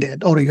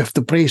translated, or you have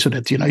to pray so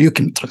that, you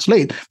can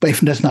translate, but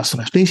if there's not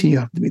translation, you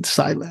have to be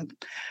silent.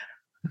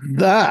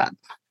 That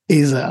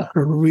is a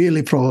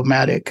really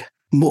problematic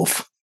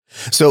move.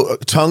 So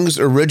tongues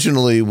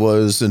originally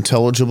was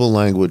intelligible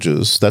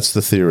languages. That's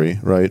the theory,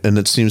 right? And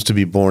it seems to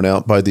be borne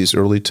out by these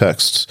early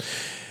texts.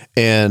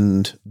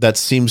 And that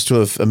seems to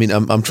have,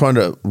 I'm trying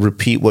to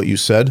repeat what you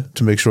said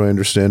to make sure I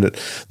understand it.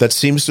 That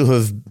seems to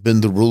have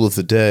been the rule of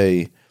the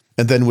day.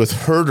 And then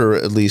with Herder,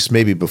 at least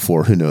maybe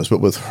before, who knows, but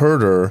with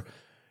Herder,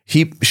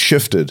 he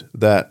shifted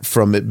that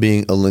from it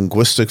being a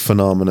linguistic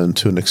phenomenon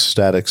to an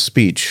ecstatic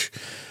speech.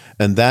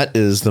 And that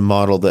is the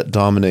model that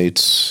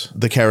dominates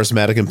the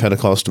charismatic and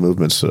Pentecostal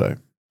movements today.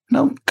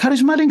 No,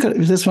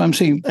 charismatic, that's what I'm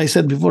saying. I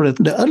said before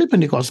that the early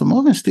Pentecostal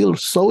movement still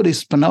saw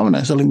this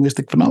phenomenon as a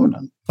linguistic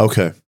phenomenon.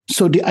 Okay.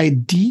 So the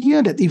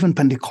idea that even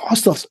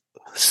Pentecostals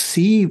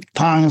see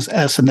tongues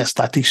as an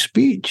ecstatic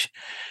speech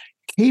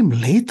came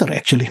later,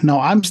 actually.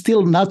 Now, I'm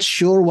still not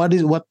sure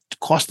what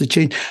caused the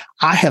change.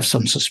 I have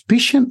some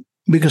suspicion,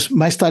 because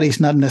my study is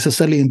not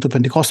necessarily into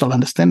Pentecostal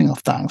understanding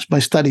of tongues. My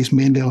study is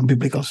mainly on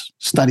biblical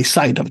study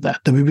side of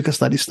that, the biblical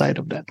study side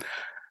of that.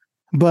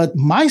 But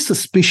my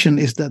suspicion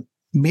is that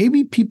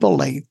maybe people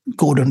like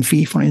Gordon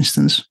Fee, for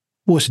instance,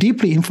 was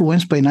deeply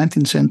influenced by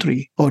 19th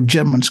century or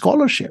German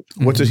scholarship.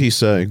 What did he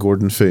say,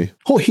 Gordon Fee?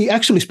 Oh, he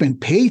actually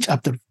spent page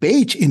after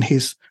page in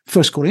his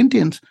 1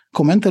 Corinthians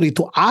commentary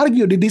to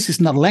argue that this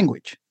is not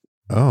language.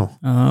 Oh,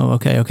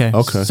 okay.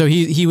 So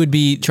he would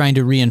be trying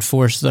to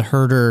reinforce the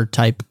Herder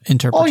type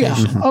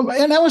interpretation. Oh,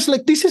 yeah. And I was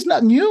like, this is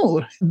not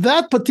new.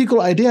 That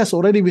particular idea has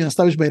already been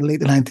established by the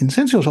late 19th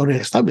century. It's already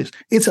established.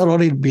 It's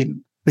already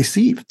been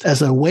received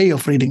as a way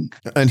of reading.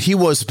 And he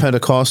was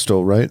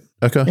Pentecostal, right?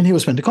 Okay. And he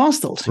was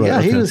Pentecostal. Right, yeah,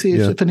 okay. he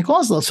was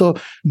Pentecostal. So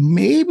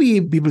maybe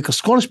biblical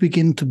scholars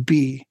begin to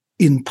be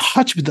in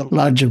touch with the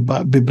larger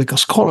biblical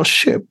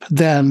scholarship,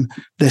 then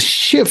the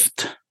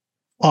shift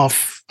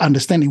of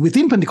understanding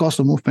within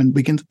Pentecostal movement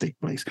begin to take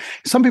place.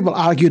 Some people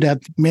argue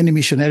that many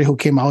missionaries who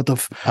came out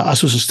of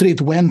Azusa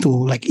Street went to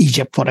like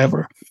Egypt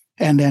forever.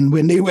 And then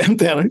when they went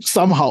there,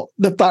 somehow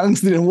the tongues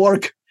didn't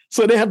work.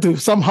 So they had to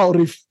somehow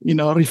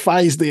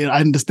revise their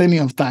understanding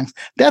of tongues.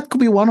 That could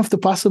be one of the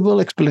possible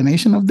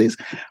explanation of this.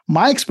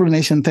 My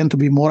explanation tend to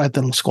be more at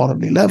the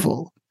scholarly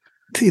level.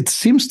 It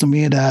seems to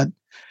me that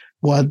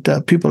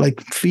what people like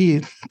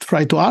Fee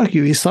try to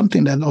argue is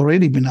something that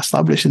already been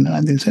established in the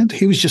 19th century.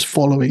 He was just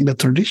following the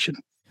tradition.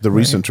 The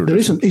recent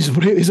tradition. The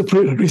recent is a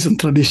pretty recent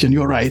tradition.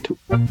 You're right.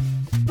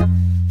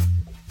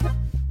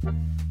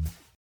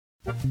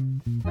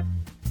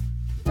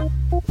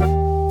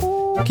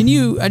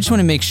 I just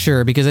want to make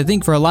sure, because I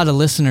think for a lot of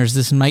listeners,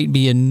 this might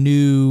be a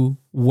new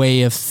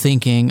way of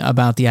thinking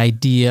about the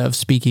idea of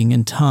speaking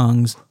in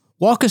tongues.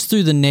 Walk us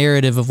through the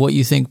narrative of what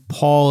you think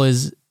Paul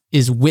is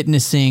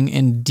witnessing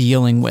and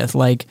dealing with.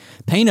 Like,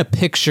 paint a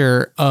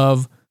picture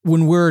of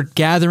when we're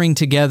gathering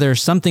together,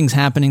 something's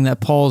happening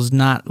that Paul's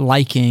not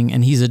liking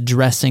and he's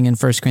addressing in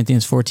 1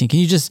 Corinthians 14. Can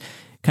you just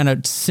kind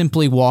of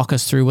simply walk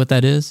us through what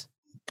that is?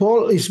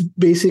 Paul is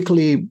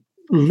basically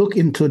look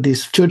into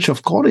this church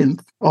of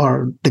Corinth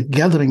or the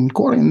gathering in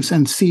Corinth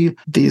and see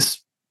this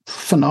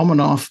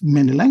phenomena of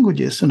many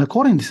languages. And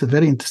Corinth is a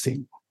very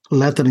interesting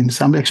letter.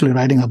 I'm actually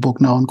writing a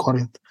book now on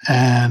Corinth.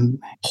 And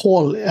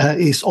Paul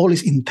is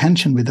always in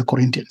tension with the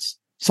Corinthians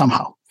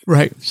somehow.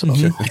 Right. So,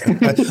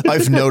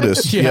 I've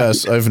noticed. Yeah.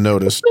 Yes, I've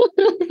noticed.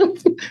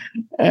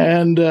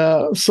 And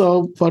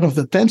so part of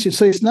the tension,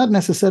 so it's not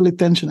necessarily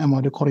tension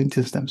among the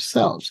Corinthians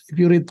themselves. If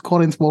you read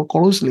Corinth more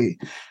closely,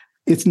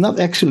 it's not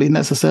actually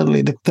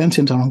necessarily the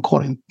tensions around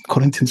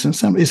Corinthians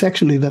themselves. It's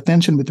actually the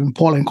tension between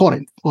Paul and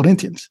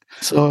Corinthians.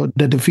 So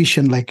the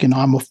division, like,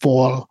 I'm of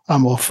Paul,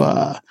 I'm of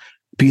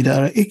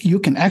Peter, you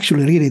can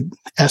actually read it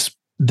as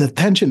the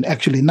tension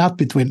actually not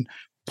between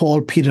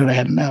Paul, Peter,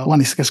 and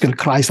one is actually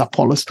Christ,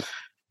 Apollos.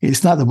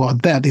 It's not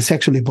about that. It's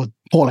actually about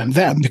Paul and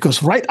them,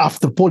 because right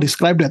after Paul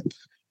described that,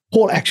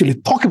 Paul actually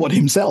talked about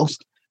himself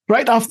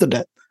right after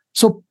that.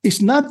 So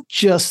it's not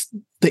just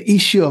the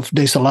issue of,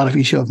 there's a lot of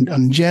issue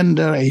on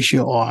gender,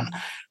 issue on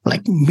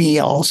like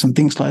meals and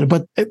things like that.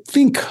 But I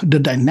think the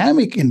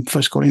dynamic in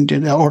 1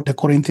 Corinthians or the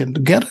Corinthian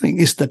gathering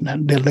is the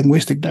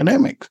linguistic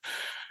dynamic.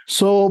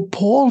 So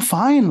Paul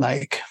find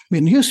like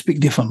when you speak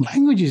different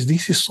languages,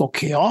 this is so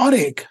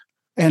chaotic.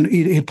 And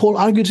Paul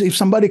argues if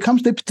somebody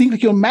comes, they think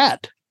like you're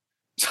mad.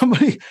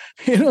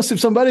 If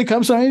somebody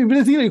comes, they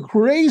think you're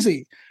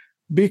crazy.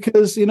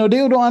 Because, they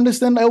don't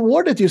understand a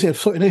word that you say.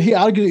 So he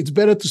argued it's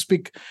better to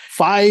speak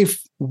 5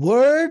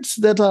 words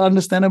that are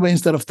understandable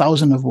instead of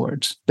 1,000 of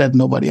words that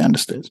nobody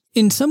understands.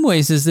 In some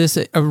ways, is this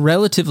a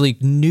relatively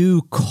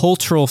new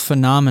cultural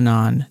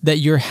phenomenon that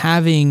you're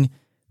having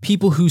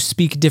people who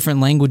speak different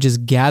languages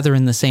gather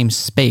in the same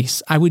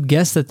space? I would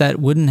guess that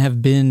wouldn't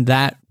have been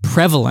that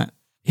prevalent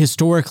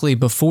historically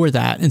before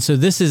that. And so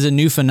this is a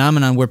new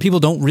phenomenon where people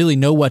don't really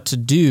know what to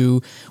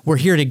do. We're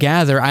here to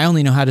gather. I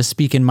only know how to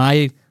speak in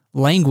my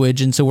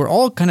language. And so we're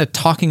all kind of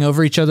talking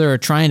over each other or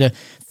trying to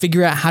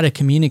figure out how to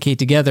communicate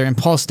together. And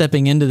Paul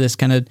stepping into this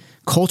kind of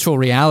cultural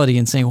reality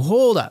and saying,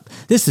 hold up,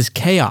 this is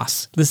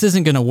chaos. This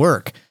isn't going to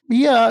work.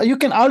 Yeah, you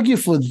can argue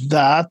for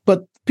that.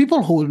 But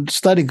people who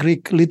study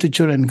Greek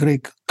literature and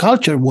Greek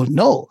culture will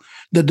know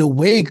that the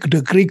way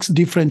the Greeks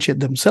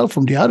differentiate themselves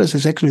from the others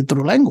is actually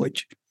through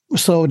language.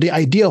 So the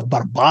idea of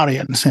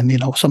barbarians, and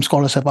some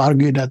scholars have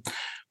argued that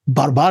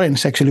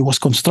barbarians actually was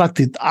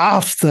constructed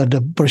after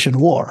the Persian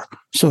War.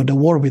 So the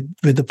war with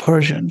the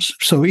Persians.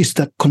 So it's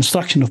the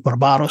construction of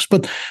barbaros.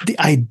 But the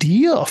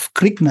idea of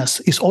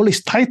Greekness is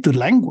always tied to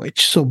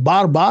language. So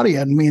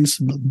barbarian means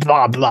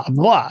blah, blah,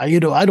 blah. I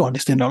don't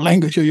understand your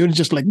language. You're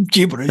just like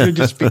gibberish. You're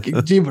just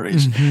speaking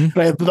gibberish,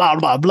 right? Blah,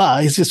 blah, blah.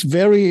 It's just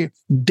very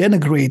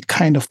denigrate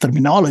kind of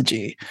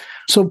terminology.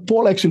 So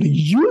Paul actually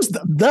used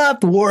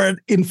that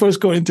word in 1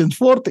 Corinthians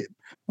 14.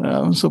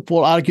 So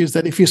Paul argues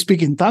that if you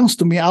speak in tongues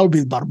to me, I'll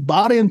be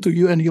barbarian to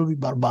you and you'll be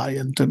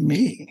barbarian to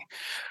me.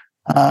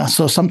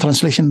 So some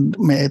translation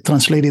may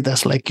translate it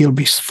as like you'll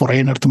be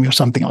foreigner to me or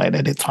something like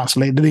that.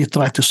 They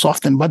try to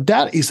soften, but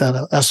that is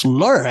a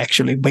slur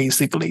actually.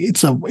 Basically,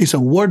 it's a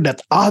word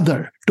that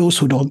those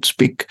who don't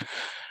speak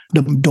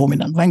the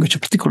dominant language,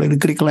 particularly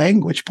the Greek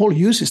language, Paul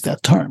uses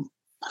that term.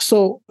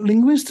 So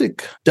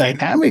linguistic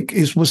dynamic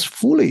was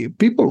fully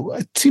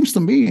it seems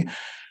to me.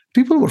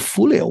 People were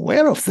fully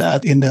aware of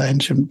that in the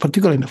ancient,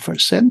 particularly in the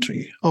first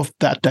century, of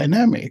that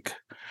dynamic.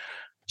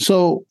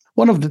 So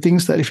one of the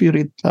things that if you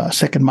read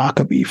Second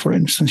Maccabee, for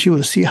instance, you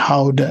will see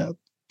how the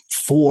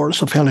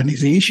force of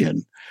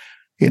Hellenization,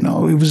 it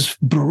was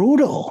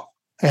brutal.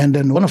 And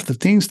then one of the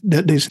things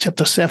that is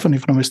chapter 7,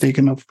 if I'm not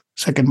mistaken, of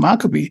Second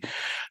Maccabee,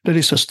 there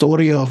is a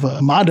story of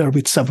a mother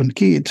with 7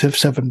 kids,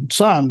 7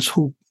 sons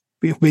who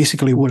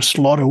basically were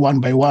slaughtered one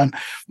by one.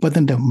 But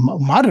then the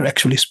mother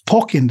actually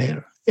spoke in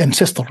their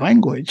ancestral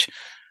language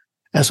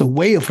as a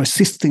way of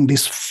resisting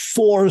this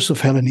force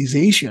of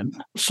Hellenization.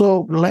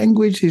 So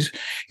language is,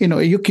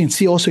 you can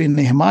see also in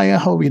Nehemiah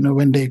how,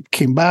 when they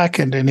came back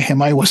and then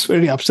Nehemiah was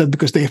very upset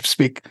because they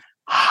speak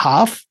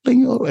half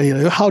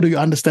language. How do you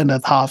understand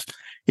that half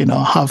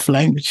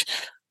language?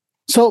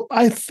 So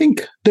I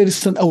think there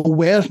is an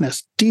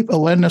awareness, deep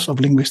awareness of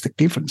linguistic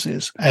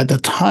differences at the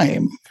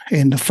time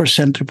in the first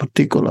century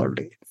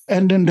particularly.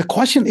 And then the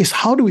question is,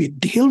 how do we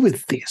deal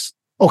with this?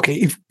 Okay,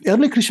 if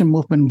early Christian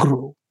movement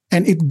grew,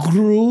 and it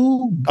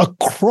grew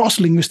across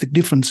linguistic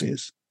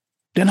differences,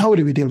 then how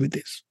do we deal with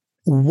this?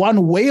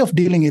 One way of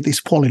dealing it is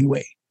Pauline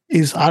way.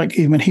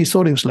 When he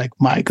saw it, he was like,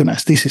 my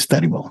goodness, this is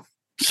terrible.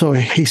 So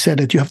he said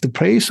that you have to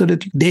pray so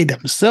that they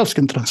themselves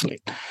can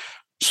translate.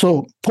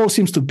 So Paul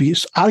seems to be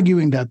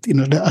arguing that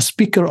a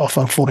speaker of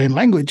a foreign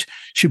language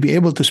should be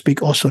able to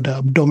speak also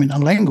the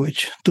dominant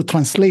language to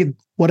translate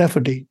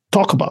whatever they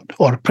talk about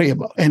or pray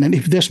about. And then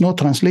if there's no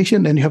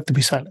translation, then you have to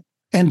be silent.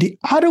 And the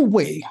other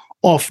way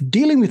of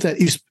dealing with that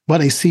is what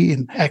I see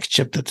in Acts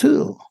chapter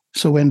 2.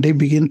 So when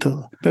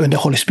the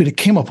Holy Spirit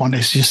came upon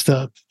us, just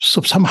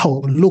somehow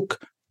Luke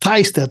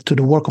ties that to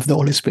the work of the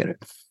Holy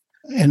Spirit.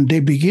 And they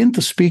begin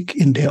to speak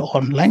in their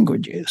own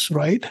languages,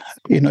 right?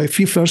 A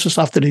few verses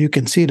after that, you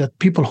can see that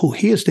people who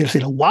hear, they'll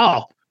say,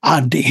 wow,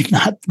 are they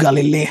not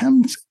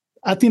Galileans?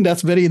 I think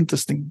that's very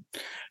interesting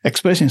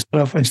expression.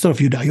 Instead of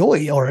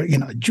Judaioi or,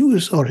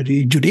 Jews or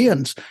the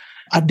Judeans,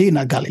 are they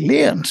not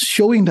Galileans?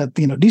 Showing that,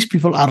 these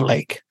people are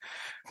like,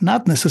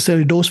 not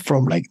necessarily those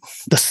from like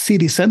the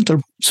city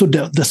center. So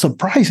the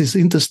surprise is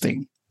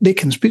interesting. They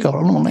can speak our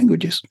own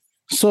languages.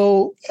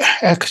 So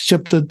Acts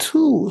chapter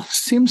 2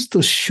 seems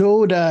to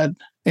show that,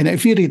 and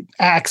if you read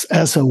Acts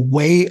as a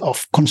way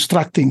of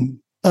constructing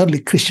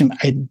early Christian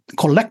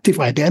collective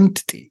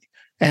identity,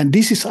 and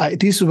this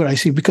is where I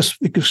see, because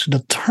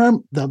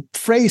the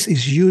phrase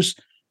is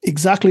used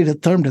exactly the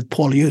term that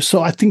Paul used.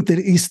 So I think there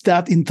is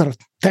that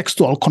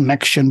intertextual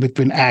connection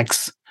between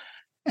Acts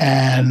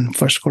and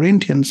 1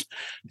 Corinthians.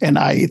 And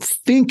I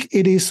think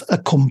it is a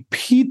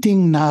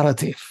competing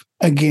narrative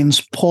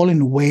against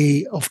Pauline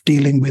way of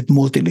dealing with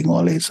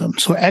multilingualism.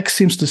 So Acts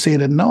seems to say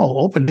that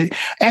no, but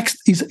Acts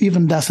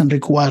even doesn't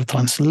require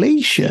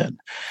translation.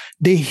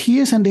 They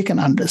hear and they can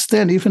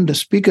understand. Even the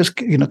speakers,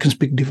 can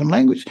speak different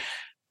language.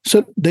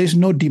 So there's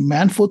no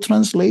demand for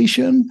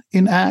translation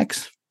in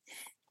Acts.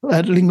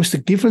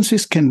 Linguistic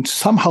differences can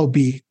somehow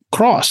be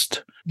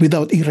crossed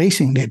without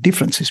erasing their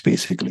differences,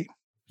 basically.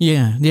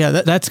 Yeah,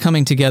 that's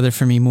coming together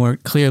for me more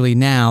clearly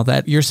now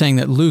that you're saying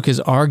that Luke is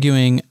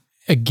arguing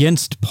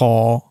against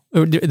Paul,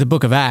 or the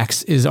book of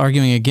Acts is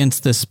arguing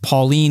against this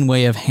Pauline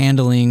way of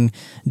handling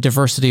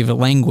diversity of a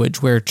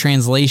language, where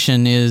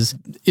translation is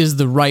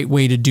the right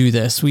way to do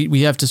this.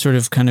 We have to sort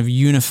of kind of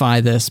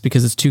unify this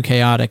because it's too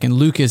chaotic. And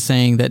Luke is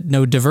saying that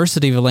no,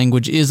 diversity of a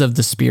language is of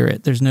the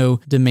Spirit. There's no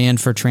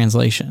demand for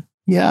translation.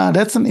 Yeah,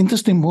 that's an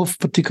interesting move,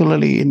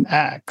 particularly in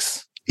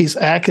Acts. Is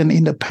Acts an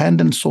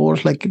independent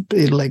source, like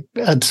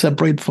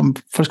separate from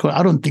First Corinthians?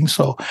 I don't think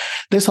so.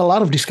 There's a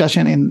lot of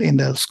discussion in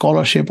the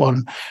scholarship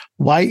on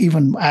why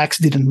even Acts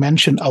didn't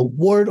mention a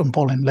word on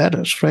Pauline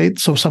letters, right?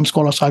 So some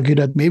scholars argue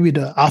that maybe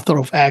the author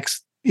of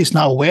Acts is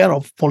not aware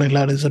of Pauline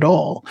letters at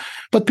all.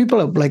 But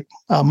people like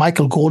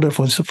Michael Golder,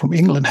 for instance, from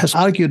England, has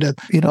argued that,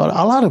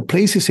 a lot of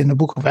places in the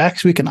book of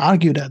Acts, we can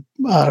argue that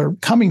are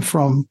coming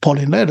from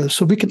Pauline letters.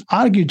 So we can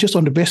argue just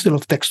on the basis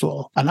of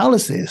textual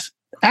analysis.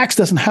 Acts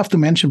doesn't have to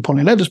mention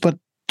Pauline letters, but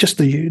just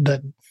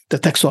the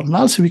textual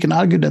analysis, we can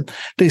argue that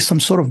there is some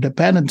sort of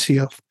dependency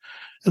of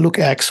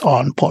Acts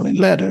on Pauline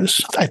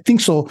letters. I think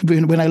so.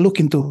 When I look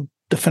into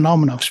the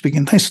phenomena of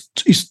speaking,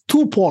 it's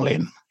too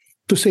Pauline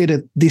to say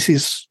that this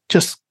is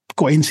just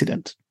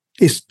coincidence.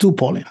 It's too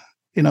Pauline.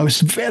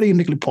 It's very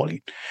uniquely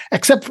Pauline.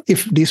 Except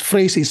if this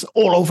phrase is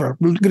all over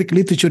Greek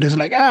literature, there's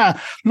like,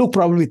 Luke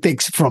probably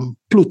takes from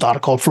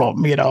Plutarch or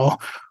from,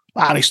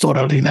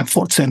 Aristotle in the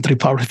 4th century,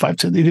 probably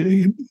 5th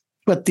century.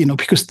 But,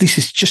 because this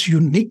is just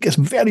unique, it's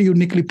very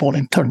uniquely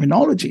Pauline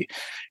terminology,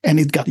 and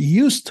it got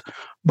used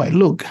by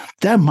Luke,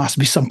 there must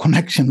be some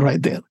connection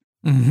right there.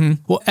 Mm-hmm.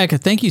 Well,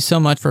 Eka, thank you so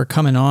much for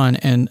coming on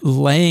and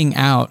laying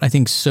out, I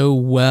think, so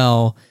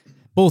well,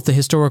 both the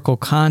historical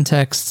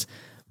context,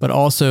 but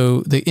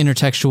also the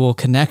intertextual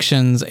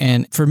connections.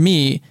 And for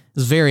me,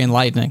 it's very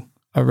enlightening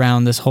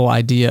around this whole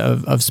idea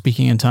of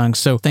speaking in tongues.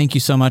 So thank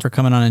you so much for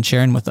coming on and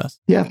sharing with us.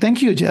 Yeah,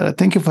 thank you, Jared.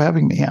 Thank you for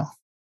having me here.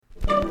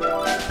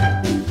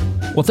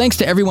 Well, thanks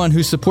to everyone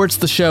who supports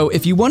the show.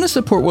 If you want to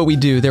support what we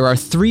do, there are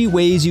 3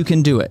 ways you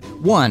can do it.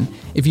 1,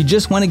 if you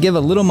just want to give a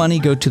little money,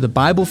 go to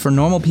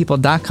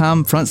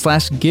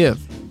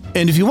thebiblefornormalpeople.com/give.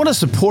 And if you want to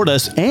support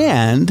us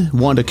and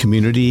want a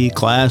community,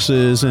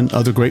 classes, and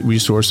other great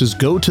resources,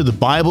 go to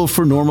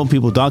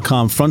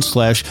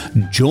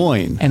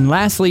thebiblefornormalpeople.com/join. And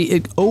lastly,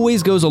 it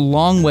always goes a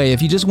long way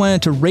if you just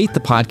wanted to rate the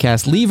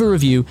podcast, leave a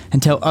review,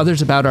 and tell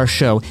others about our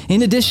show.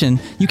 In addition,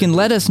 you can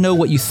let us know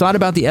what you thought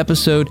about the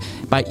episode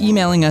by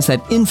emailing us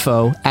at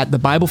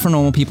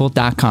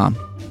info@thebiblefornormalpeople.com.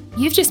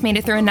 You've just made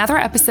it through another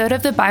episode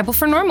of the Bible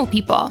for Normal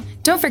People.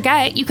 Don't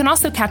forget, you can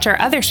also catch our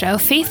other show,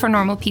 Faith for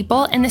Normal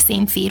People, in the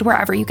same feed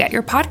wherever you get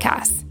your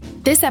podcasts.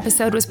 This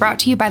episode was brought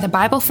to you by the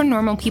Bible for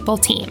Normal People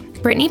team.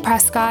 Brittany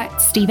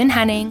Prescott, Stephen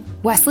Henning,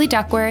 Wesley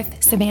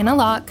Duckworth, Savannah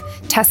Locke,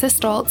 Tessa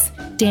Stoltz,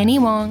 Danny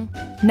Wong,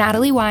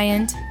 Natalie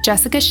Wyand,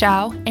 Jessica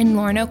Shao, and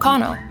Lauren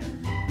O'Connell.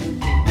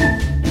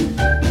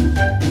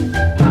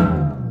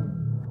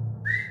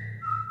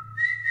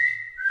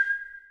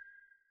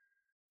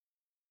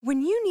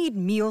 When you need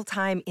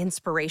mealtime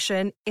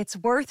inspiration, it's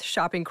worth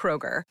shopping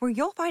Kroger, where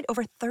you'll find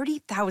over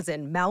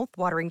 30,000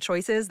 mouth-watering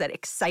choices that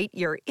excite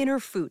your inner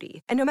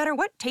foodie. And no matter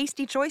what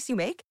tasty choice you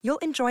make, you'll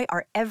enjoy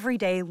our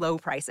everyday low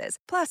prices,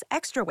 plus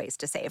extra ways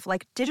to save,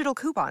 like digital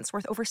coupons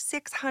worth over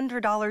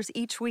 $600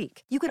 each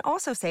week. You can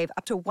also save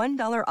up to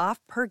 $1 off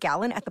per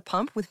gallon at the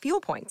pump with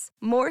fuel points.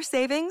 More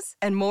savings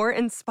and more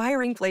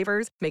inspiring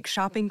flavors make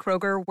shopping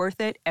Kroger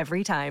worth it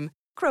every time.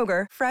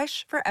 Kroger,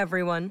 fresh for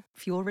everyone.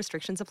 Fuel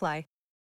restrictions apply.